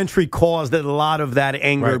documentary caused a lot of that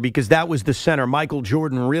anger Right. because that was the center. Michael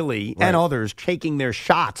Jordan really, and others, taking their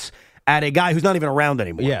shots at a guy who's not even around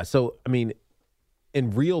anymore. Yeah, so, I mean,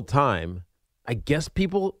 in real time, I guess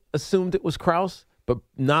people assumed it was Krause, but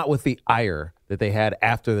not with the ire that they had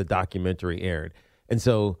after the documentary aired. And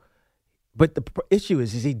so, but the issue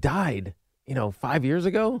is he died, 5 years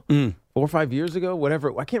ago, 4 or 5 years ago,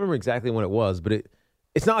 whatever. I can't remember exactly when it was, but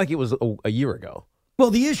it's not like it was a year ago. Well,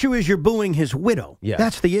 the issue is you're booing his widow. Yes.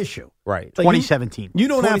 That's the issue. Right. Like 2017. You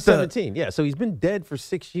don't have to. 2017, yeah. So he's been dead for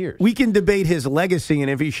 6 years. We can debate his legacy and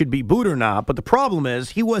if he should be booed or not, but the problem is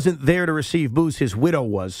he wasn't there to receive boos. His widow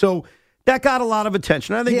was. So that got a lot of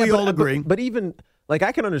attention. I think we all agree. But even, like,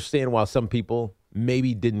 I can understand why some people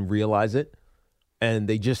maybe didn't realize it and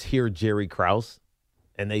they just hear Jerry Krause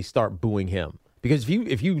and they start booing him. Because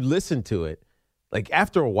if you listen to it, like,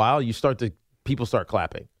 after a while, people start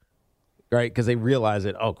clapping, right? Because they realize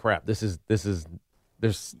that, oh crap, there's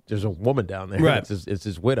a woman down there, right? It's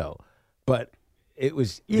his widow. But it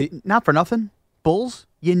was not for nothing. Bulls,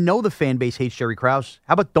 the fan base hates Jerry Krause.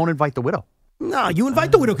 How about don't invite the widow? No, you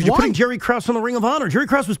invite the widow because you're putting Jerry Krause on the Ring of Honor. Jerry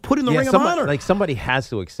Krause was put in the Ring of Honor. Like, somebody has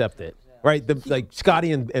to accept it, right? Like,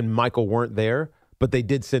 Scotty and Michael weren't there, but they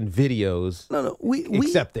did send videos. We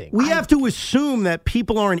accepting. We have to assume that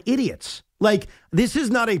people aren't idiots. Like, this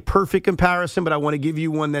is not a perfect comparison, but I want to give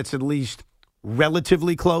you one that's at least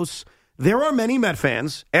relatively close. There are many Met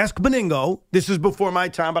fans. Ask Beningo. This is before my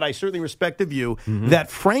time, but I certainly respect the view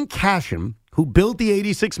that Frank Cashen, who built the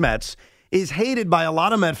 86 Mets, is hated by a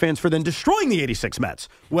lot of Met fans for then destroying the 86 Mets.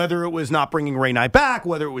 Whether it was not bringing Ray Knight back,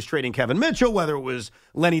 whether it was trading Kevin Mitchell, whether it was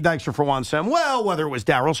Lenny Dykstra for Juan Samuel, whether it was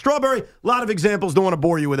Darryl Strawberry. A lot of examples, don't want to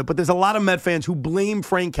bore you with it, but there's a lot of Met fans who blame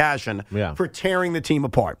Frank Cashen for tearing the team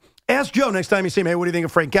apart. Ask Joe next time you see him, hey, what do you think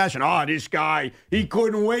of Frank Cashen? Oh, this guy, he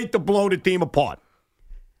couldn't wait to blow the team apart.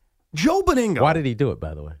 Joe Beningo. Why did he do it,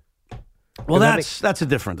 by the way? Well, that's a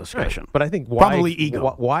different discussion. Right. But I think probably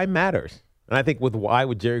ego. Why matters. And I think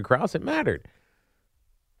with Jerry Krause, it mattered.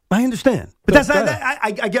 I understand. But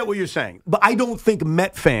I get what you're saying. But I don't think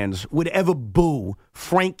Met fans would ever boo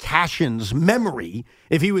Frank Cashen's memory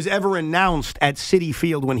if he was ever announced at Citi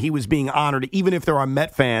Field when he was being honored, even if there are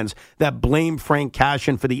Met fans that blame Frank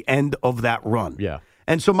Cashen for the end of that run. Yeah.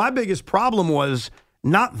 And so my biggest problem was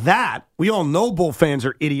not that. We all know Bull fans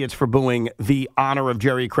are idiots for booing the honor of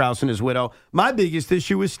Jerry Krause and his widow. My biggest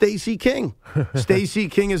issue is Stacey King. Stacey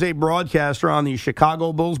King is a broadcaster on the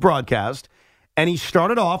Chicago Bulls broadcast. And he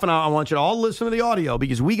started off, and I want you to all listen to the audio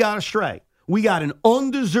because we got a stray. We got an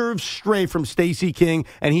undeserved stray from Stacey King,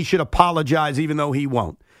 and he should apologize even though he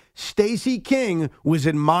won't. Stacey King was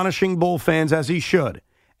admonishing Bull fans as he should.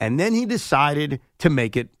 And then he decided to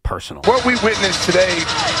make it personal. What we witnessed today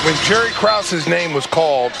when Jerry Krause's name was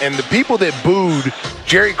called and the people that booed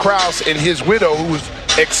Jerry Krause and his widow who was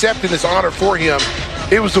accepting this honor for him,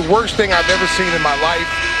 it was the worst thing I've ever seen in my life.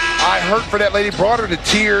 I hurt for that lady, brought her to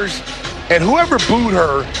tears, and whoever booed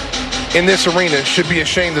her in this arena should be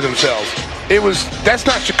ashamed of themselves. That's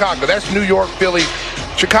not Chicago. That's New York, Philly.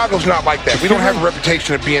 Chicago's not like that. We don't have a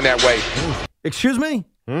reputation of being that way. Excuse me?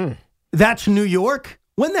 That's New York?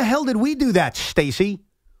 When the hell did we do that, Stacey?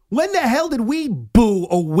 When the hell did we boo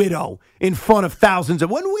a widow in front of thousands?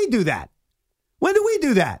 When did we do that? When did we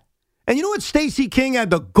do that? And you know what Stacey King had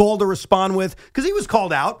the gall to respond with? Because he was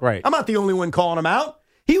called out. Right. I'm not the only one calling him out.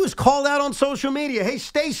 He was called out on social media. Hey,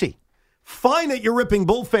 Stacey, fine that you're ripping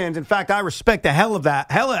Bull fans. In fact, I respect the hell out of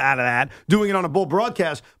that, doing it on a Bull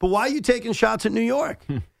broadcast. But why are you taking shots at New York?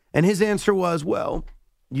 And his answer was, well,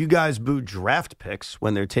 you guys boo draft picks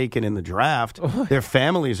when they're taken in the draft. Their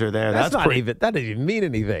families are there. That doesn't even mean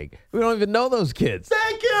anything. We don't even know those kids.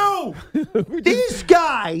 Thank you. No! This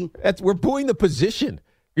guy. We're booing the position.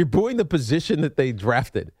 You're booing the position that they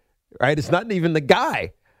drafted, right? It's not even the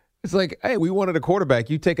guy. It's like, hey, we wanted a quarterback.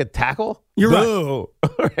 You take a tackle? You're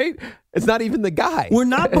right. Right? It's not even the guy. We're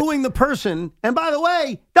not booing the person. And by the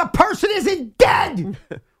way, the person isn't dead.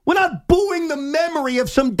 We're not booing the memory of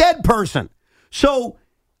some dead person. So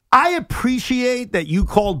I appreciate that you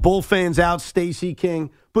called Bull fans out, Stacey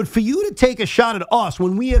King. But for you to take a shot at us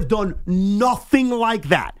when we have done nothing like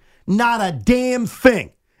that, not a damn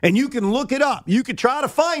thing, and you can look it up. You could try to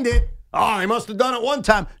find it. Oh, he must have done it one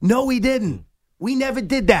time. No, he didn't. We never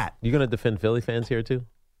did that. You going to defend Philly fans here, too?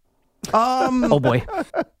 Oh, boy.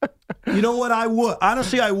 You know what? I would.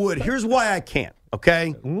 Honestly, I would. Here's why I can't,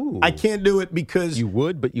 okay? Ooh. I can't do it because... You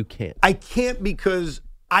would, but you can't. I can't because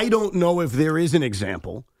I don't know if there is an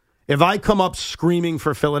example. If I come up screaming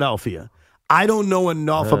for Philadelphia, I don't know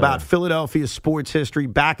enough about Philadelphia sports history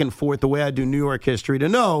back and forth the way I do New York history to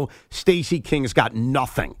know Stacey King's got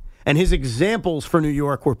nothing. And his examples for New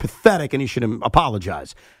York were pathetic, and he should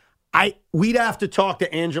apologize. We'd have to talk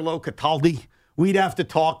to Angelo Cataldi. We'd have to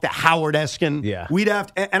talk to Howard Eskin. Yeah. We'd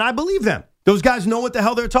have to, and I believe them. Those guys know what the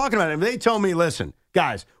hell they're talking about. And if they tell me, listen,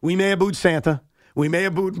 guys, we may have booed Santa. We may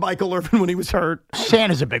have booed Michael Irvin when he was hurt.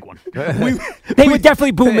 Santa's a big one. They would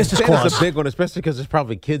definitely boo Mrs. Claus. Santa's a big one, especially because there's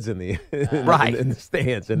probably kids in the in the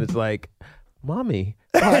stands. And it's like, Mommy,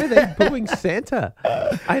 why are they booing Santa?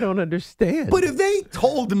 I don't understand. But if they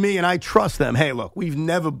told me, and I trust them, hey, look, we've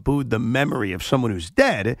never booed the memory of someone who's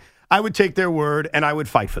dead, I would take their word and I would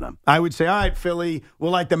fight for them. I would say, all right, Philly, we're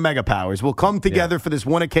like the mega powers. We'll come together for this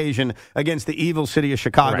one occasion against the evil city of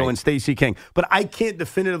Chicago and Stacey King. But I can't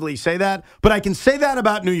definitively say that, but I can say that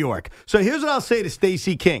about New York. So here's what I'll say to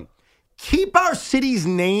Stacey King. Keep our city's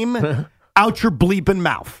name out your bleeping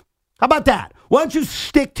mouth. How about that? Why don't you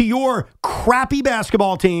stick to your crappy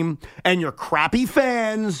basketball team and your crappy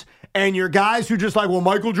fans and your guys who just like, well,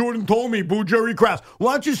 Michael Jordan told me, boo Jerry Krause.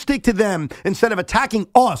 Why don't you stick to them instead of attacking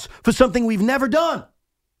us for something we've never done?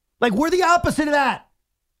 Like, we're the opposite of that.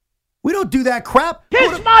 We don't do that crap.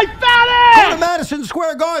 Kiss my fatty! Go to Madison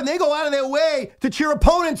Square Garden. They go out of their way to cheer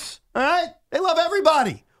opponents. All right? They love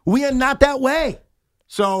everybody. We are not that way.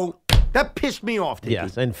 So that pissed me off, Tiki.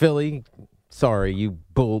 Yes, and Philly, sorry, you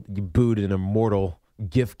booed an immortal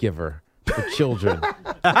gift giver for children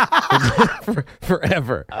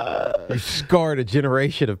forever. You scarred a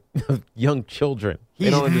generation of young children.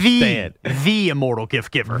 He's don't understand. the immortal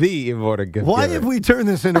gift giver. The immortal gift Why giver. have we turned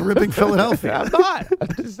this into ripping Philadelphia? I'm not.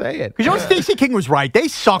 I'm just saying. Because you know, Stacey King was right. They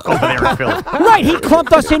suck over there in Philly. Right, he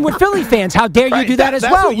clumped us in with Philly fans. How dare you do that as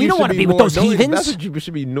well? We don't want to be with those heathens. That's what you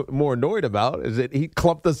should be more annoyed about, is that he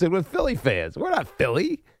clumped us in with Philly fans. We're not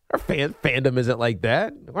Philly. Our fandom isn't like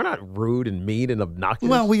that. We're not rude and mean and obnoxious.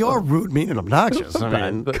 Well, we are rude, mean, and obnoxious.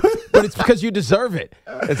 I mean, but it's because you deserve it.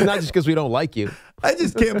 It's not just because we don't like you. I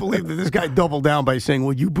just can't believe that this guy doubled down by saying,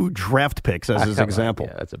 well, you booed draft picks as his example.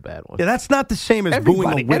 Yeah, that's a bad one. Yeah, that's not the same as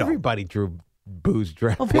booing a widow. Everybody drew booze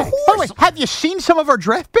draft Of picks. course. By the way, have you seen some of our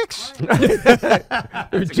draft picks?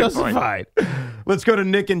 They're justified. Let's go to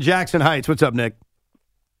Nick in Jackson Heights. What's up, Nick?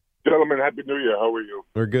 Gentlemen, Happy New Year. How are you?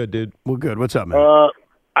 We're good, dude. We're good. What's up, man?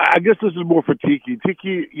 I guess this is more for Tiki.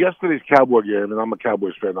 Tiki, yesterday's Cowboy game, and I'm a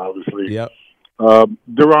Cowboys fan, obviously. Yep.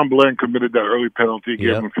 Deron Bland committed that early penalty, gave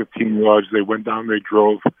Yep. him 15 yards. They went down, they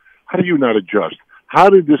drove. How do you not adjust? How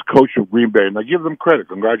did this coach of Green Bay, and I give them credit,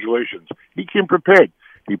 congratulations, he came prepared.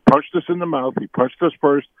 He punched us in the mouth, he punched us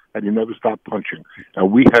first, and he never stopped punching.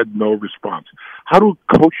 And we had no response. How do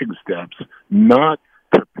coaching staffs not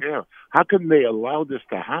prepare? How can they allow this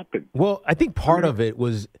to happen? Well, I think part of it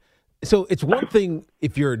was – so it's one thing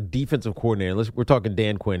if you're a defensive coordinator. We're talking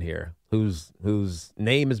Dan Quinn here, whose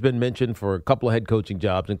name has been mentioned for a couple of head coaching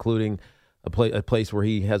jobs, including a place where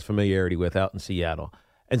he has familiarity with out in Seattle.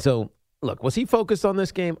 And so, look, was he focused on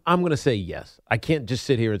this game? I'm going to say yes. I can't just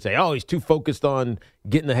sit here and say, oh, he's too focused on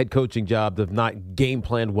getting the head coaching job to not game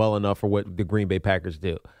plan well enough for what the Green Bay Packers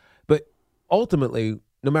do. But ultimately,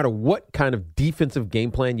 no matter what kind of defensive game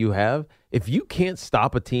plan you have, if you can't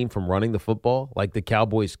stop a team from running the football like the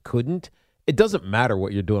Cowboys couldn't, it doesn't matter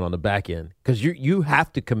what you're doing on the back end because you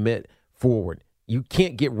have to commit forward. You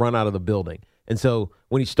can't get run out of the building. And so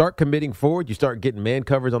when you start committing forward, you start getting man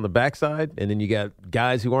covers on the backside, and then you got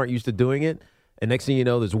guys who aren't used to doing it. And next thing you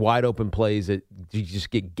know, there's wide open plays that you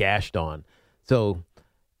just get gashed on. So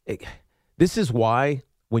this is why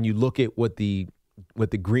when you look at what the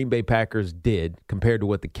Green Bay Packers did compared to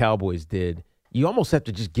what the Cowboys did, you almost have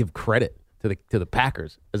to just give credit to the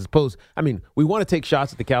Packers as opposed. I mean, we want to take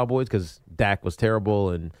shots at the Cowboys because Dak was terrible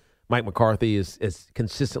and Mike McCarthy has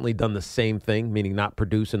consistently done the same thing, meaning not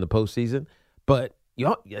produce in the postseason. But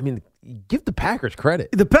give the Packers credit.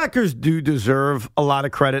 The Packers do deserve a lot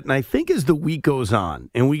of credit, and I think as the week goes on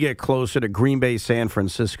and we get closer to Green Bay, San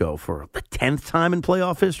Francisco for the 10th time in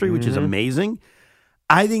playoff history, which is amazing,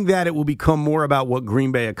 I think that it will become more about what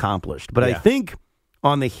Green Bay accomplished. But I think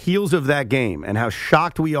on the heels of that game and how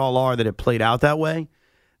shocked we all are that it played out that way,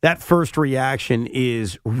 that first reaction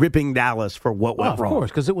is ripping Dallas for what went wrong. Of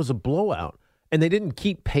course, because it was a blowout, and they didn't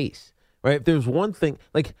keep pace, right? If there's one thing,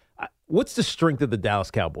 what's the strength of the Dallas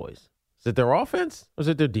Cowboys? Is it their offense or is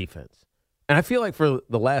it their defense? And I feel like for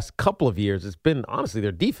the last couple of years, it's been, honestly,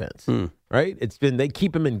 their defense, right? It's been, they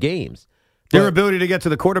keep them in games. Their ability to get to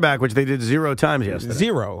the quarterback, which they did 0 times yesterday.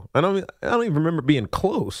 0. I don't even remember being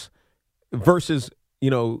close versus,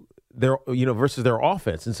 their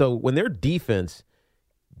offense. And so when their defense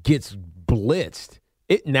gets blitzed,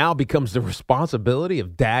 it now becomes the responsibility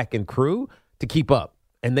of Dak and crew to keep up.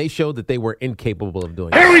 And they showed that they were incapable of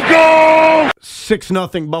doing it. Here we go!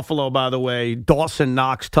 6-0 Buffalo, by the way. Dawson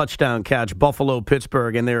Knox touchdown catch. Buffalo,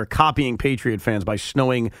 Pittsburgh, and they're copying Patriot fans by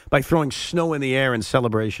throwing snow in the air in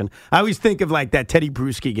celebration. I always think of like that Teddy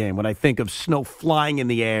Bruschi game when I think of snow flying in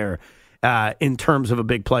the air in terms of a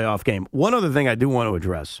big playoff game. One other thing I do want to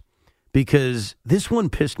address, because this one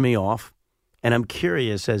pissed me off, and I'm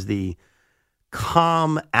curious as the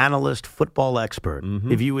calm analyst, football expert,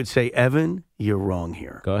 if you would say, Evan, you're wrong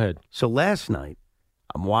here. Go ahead. So last night,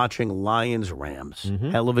 I'm watching Lions-Rams.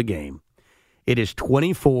 Hell of a game. It is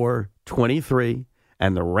 24-23,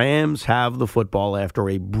 and the Rams have the football after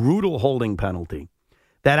a brutal holding penalty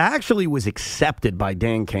that actually was accepted by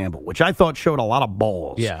Dan Campbell, which I thought showed a lot of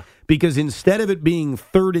balls. Yeah. Because instead of it being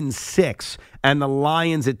 3rd and 6 and the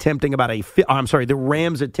Rams attempting a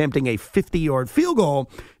 50-yard field goal,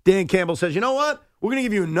 Dan Campbell says, you know what? We're going to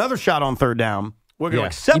give you another shot on 3rd down. We're going to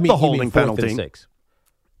accept the holding penalty. 4th and 6.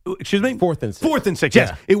 Excuse me? 4th and 6. 4th and 6,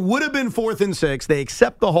 yes. It would have been 4th and 6. They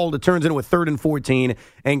accept the hold. It turns into a 3rd and 14,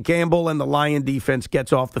 and Campbell and the Lion defense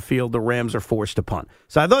gets off the field. The Rams are forced to punt.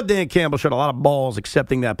 So I thought Dan Campbell showed a lot of balls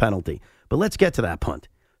accepting that penalty. But let's get to that punt.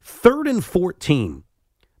 3rd and 14.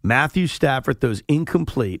 Matthew Stafford throws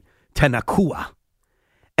incomplete to Nakua.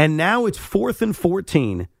 And now it's 4th and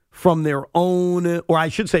 14 from their own, or I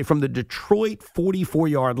should say from the Detroit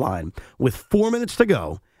 44-yard line with 4 minutes to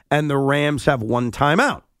go, and the Rams have one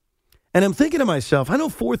timeout. And I'm thinking to myself, I know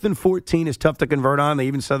 4th and 14 is tough to convert on. They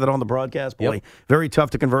even said that on the broadcast. Boy, very tough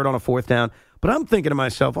to convert on a 4th down. But I'm thinking to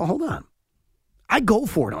myself, oh, hold on. I go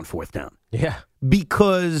for it on 4th down. Yeah.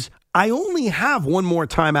 Because I only have one more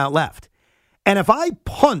timeout left. And if I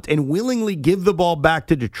punt and willingly give the ball back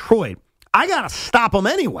to Detroit, I got to stop them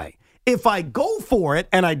anyway. If I go for it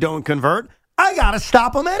and I don't convert, I got to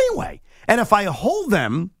stop them anyway. And if I hold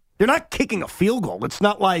them, they're not kicking a field goal. It's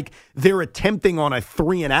not like they're attempting on a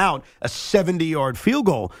 3-and-out, a 70-yard field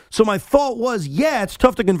goal. So my thought was, yeah, it's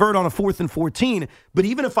tough to convert on a 4th and 14, but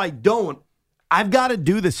even if I don't, I've got to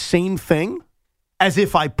do the same thing as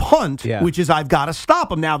if I punt, which is I've got to stop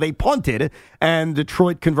them. Now, they punted, and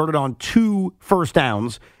Detroit converted on 2 first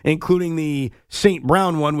downs, including the St.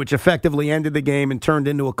 Brown one, which effectively ended the game and turned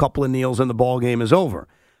into a couple of kneels, and the ball game is over.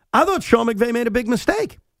 I thought Sean McVay made a big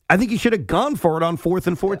mistake. I think he should have gone for it on 4th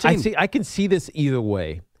and 14. I can see this either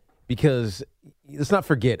way because let's not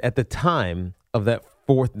forget, at the time of that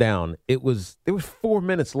 4th down, there was 4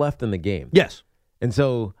 minutes left in the game. Yes. And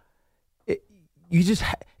so you just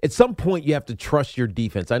at some point you have to trust your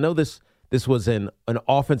defense. I know this was an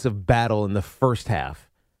offensive battle in the first half,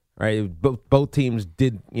 right? Both teams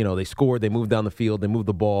did, they scored, they moved down the field, they moved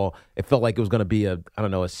the ball. It felt like it was going to be a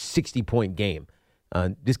 60-point game.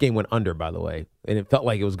 This game went under, by the way, and it felt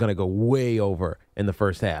like it was going to go way over in the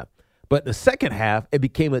first half. But the second half, it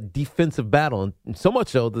became a defensive battle, and so much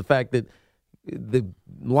so the fact that the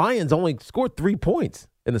Lions only scored 3 points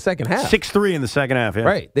in the second half. 6-3 in the second half, yeah.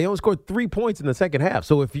 Right. They only scored 3 points in the second half.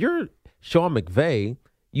 So if you're Sean McVay,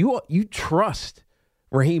 you trust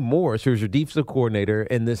Raheem Morris, who's your defensive coordinator,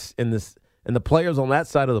 and the players on that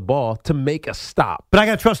side of the ball to make a stop. But I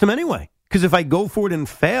got to trust him anyway. Because if I go for it and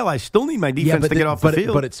fail, I still need my defense to get off the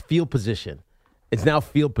field. But it's field position. It's now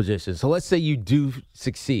field position. So let's say you do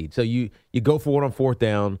succeed. So you go for it on 4th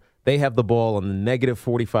down. They have the ball on the negative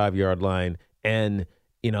 45-yard line, and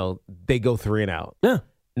they go 3-and-out. Yeah.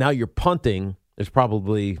 Now you're punting. There's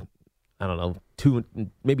probably, 2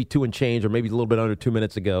 and change, or maybe a little bit under 2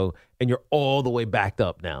 minutes ago, and you're all the way backed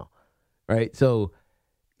up now, right? So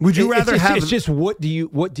would you rather have? It's just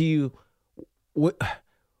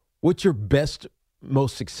what's your best,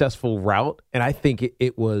 most successful route? And I think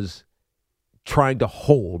it was trying to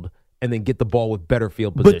hold and then get the ball with better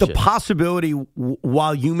field position. But the possibility,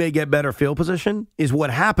 while you may get better field position, is what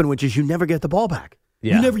happened, which is you never get the ball back.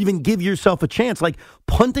 Yeah. You never even give yourself a chance. Like,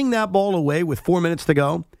 punting that ball away with 4 minutes to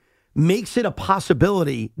go makes it a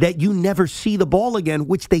possibility that you never see the ball again,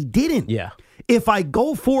 which they didn't. Yeah. If I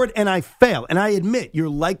go for it and I fail, and I admit you're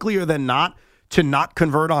likelier than not to not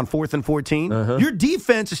convert on 4th and 14, your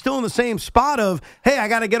defense is still in the same spot of, hey, I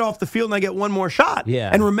got to get off the field and I get one more shot. Yeah.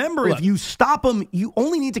 And remember, if you stop them, you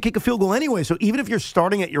only need to kick a field goal anyway. So even if you're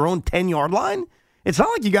starting at your own 10-yard line, it's not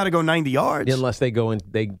like you got to go 90 yards. Unless they go in,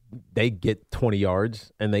 they get 20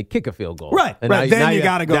 yards and they kick a field goal. Right. And right. Then you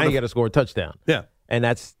got to go. Now you got to score a touchdown. Yeah. And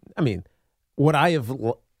that's, I mean, what I have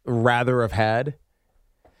rather have had,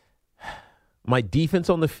 my defense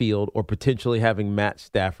on the field or potentially having Matt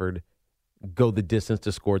Stafford go the distance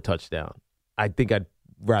to score a touchdown. I think I'd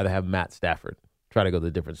rather have Matt Stafford try to go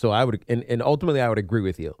the difference. So I would, and ultimately I would agree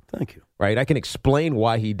with you. Thank you. Right? I can explain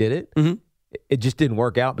why he did it. Mm-hmm. It just didn't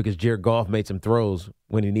work out because Jared Goff made some throws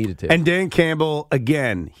when he needed to. And Dan Campbell,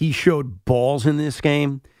 again, he showed balls in this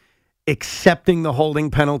game, accepting the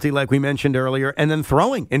holding penalty like we mentioned earlier, and then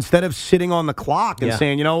throwing instead of sitting on the clock and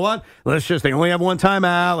saying, you know what, they only have one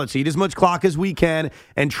timeout, let's eat as much clock as we can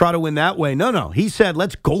and try to win that way. No, he said,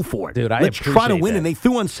 let's go for it. Dude, let's try to win. That. And they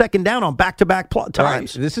threw on second down on back-to-back times.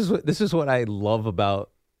 Right. This is what I love about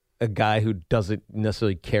a guy who doesn't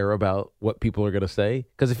necessarily care about what people are going to say.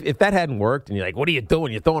 Because if that hadn't worked and you're like, what are you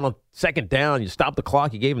doing? You're throwing on second down, you stopped the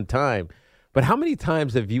clock, you gave him time. But how many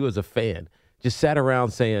times have you as a fan just sat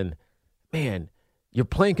around saying, man, you're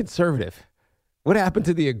playing conservative. What happened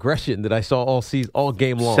to the aggression that I saw all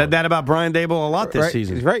game long? Said that about Brian Dable a lot this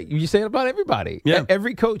season. Right. You say it about everybody. Yeah.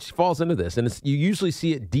 Every coach falls into this, and you usually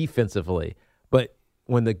see it defensively. But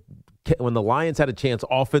when the Lions had a chance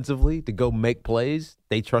offensively to go make plays,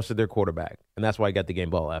 they trusted their quarterback, and that's why I got the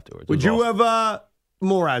game ball afterwards. Would you have,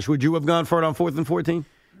 Morash, would you have gone for it on 4th and 14?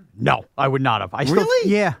 No, I would not have.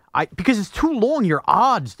 Really? Yeah, because it's too long. Your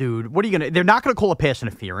odds, dude. What are you gonna? They're not gonna call a pass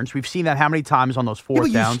interference. We've seen that how many times on those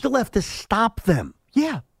fourth downs. You still have to stop them.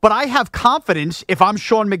 Yeah, but I have confidence if I'm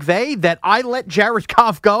Sean McVay that I let Jared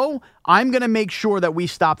Goff go. I'm gonna make sure that we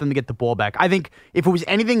stop them to get the ball back. I think if it was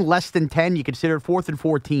anything less than 10, you consider it 4th and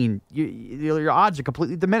 14. Your odds are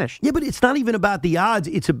completely diminished. Yeah, but it's not even about the odds.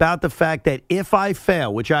 It's about the fact that if I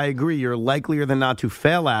fail, which I agree, you're likelier than not to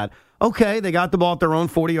fail at. Okay, they got the ball at their own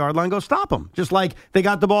 40-yard line. Go stop them. Just like they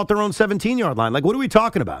got the ball at their own 17-yard line. Like, what are we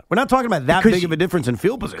talking about? We're not talking about that big of a difference in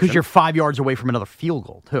field position. Because you're 5 yards away from another field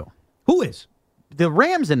goal, too. Who is? The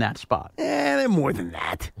Rams in that spot. They're more than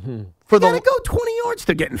that. Mm-hmm. You got to go 20 yards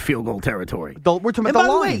to get in field goal territory. We're talking about by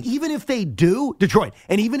the way, even if they do, Detroit,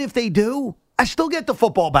 and even if they do, I still get the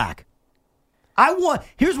football back.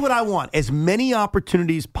 Here's what I want, as many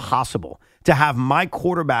opportunities possible to have my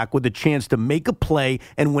quarterback with a chance to make a play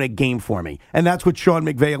and win a game for me. And that's what Sean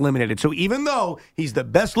McVay eliminated. So even though he's the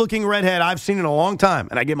best-looking redhead I've seen in a long time,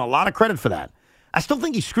 and I give him a lot of credit for that, I still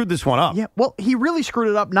think he screwed this one up. Yeah, well, he really screwed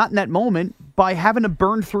it up, not in that moment, by having to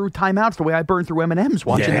burn through timeouts the way I burned through M&Ms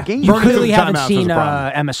watching the game. You clearly haven't seen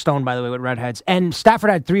Emma Stone, by the way, with redheads. And Stafford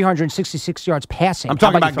had 366 yards passing. I'm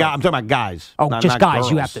talking about guys. Oh, not just guys.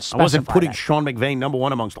 Girls. You have to specify I wasn't putting that. Sean McVay number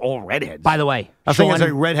one amongst all redheads. By the way, I think as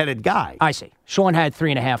a redheaded guy. I see. Sean had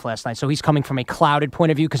 3.5 last night, so he's coming from a clouded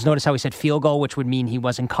point of view, because notice how he said field goal, which would mean he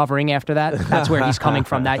wasn't covering after that. That's where he's coming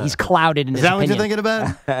from. That he's clouded in his opinion. Is that what you're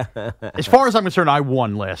thinking about? As far as I'm concerned, I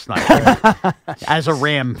won last night as a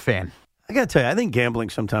Ram fan. I got to tell you, I think gambling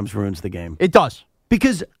sometimes ruins the game. It does.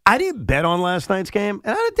 Because I didn't bet on last night's game,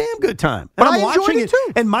 and I had a damn good time. But I'm I enjoyed watching it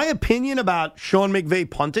too. And my opinion about Sean McVay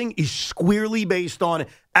punting is squarely based on,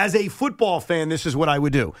 as a football fan, this is what I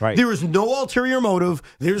would do. Right. There is no ulterior motive.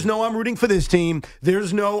 There's no I'm rooting for this team.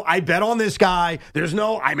 There's no I bet on this guy. There's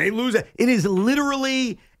no I may lose it. It is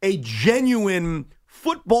literally a genuine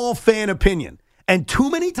football fan opinion. And too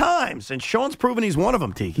many times, and Sean's proven he's one of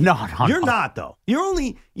them, Tiki. No. You're not, though. Your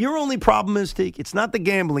only problem is, Tiki, it's not the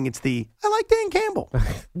gambling, it's the, I like Dan Campbell.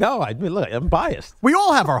 No, I mean, look, I'm biased. We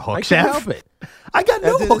all have our hooks. I can't help it. I got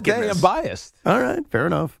no hook in this. I'm biased. All right, fair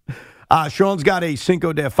enough. Sean's got a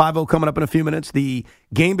Cinco de 5-0 coming up in a few minutes. The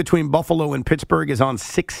game between Buffalo and Pittsburgh is on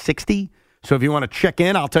 660. So if you want to check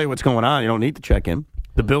in, I'll tell you what's going on. You don't need to check in.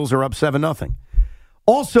 The Bills are up 7-0.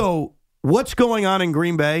 Also, what's going on in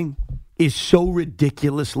Green Bay is so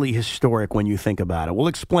ridiculously historic when you think about it. We'll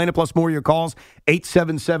explain it, plus more of your calls.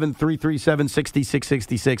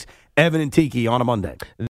 877-337-6666. Evan and Tiki on a Monday.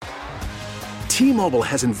 T-Mobile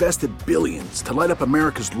has invested billions to light up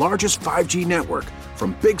America's largest 5G network,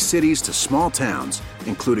 from big cities to small towns,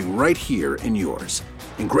 including right here in yours.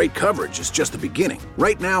 And great coverage is just the beginning.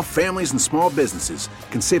 Right now, families and small businesses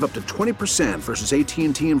can save up to 20% versus AT&T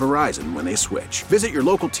and Verizon when they switch. Visit your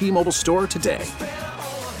local T-Mobile store today.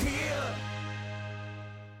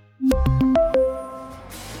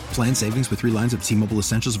 Plan savings with 3 lines of T-Mobile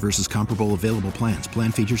Essentials versus comparable available plans.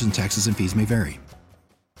 Plan features and taxes and fees may vary.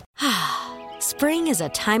 Spring is a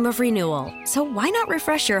time of renewal, so why not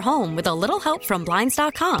refresh your home with a little help from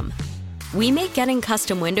Blinds.com? We make getting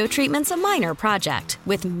custom window treatments a minor project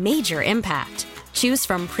with major impact. Choose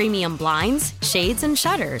from premium blinds, shades, and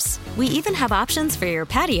shutters. We even have options for your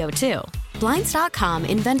patio, too. Blinds.com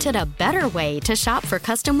invented a better way to shop for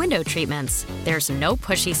custom window treatments. There's no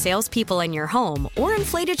pushy salespeople in your home or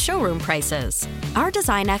inflated showroom prices. Our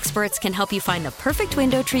design experts can help you find the perfect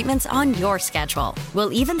window treatments on your schedule.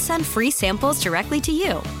 We'll even send free samples directly to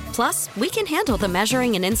you. Plus, we can handle the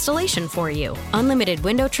measuring and installation for you. Unlimited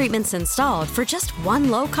window treatments installed for just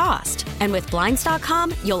one low cost. And with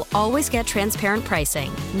Blinds.com, you'll always get transparent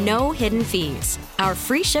pricing. No hidden fees. Our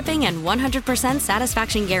free shipping and 100%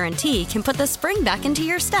 satisfaction guarantee can put the spring back into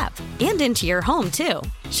your step and into your home, too.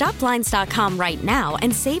 Shop Blinds.com right now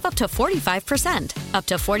and save up to 45%. Up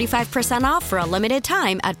to 45% off for a limited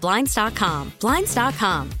time at Blinds.com.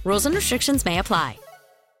 Blinds.com. Rules and restrictions may apply.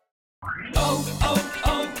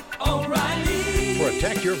 O'Reilly.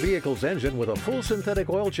 Protect your vehicle's engine with a full synthetic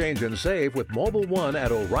oil change and save with Mobile One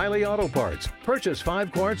at O'Reilly Auto Parts. Purchase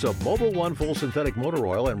 5 quarts of Mobile One full synthetic motor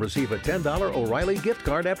oil and receive a $10 O'Reilly gift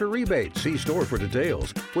card after rebate. See store for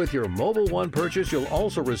details. With your Mobile One purchase, you'll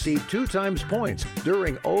also receive 2 times points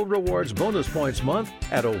during O Rewards Bonus Points Month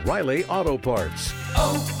at O'Reilly Auto Parts.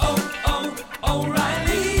 O'Reilly.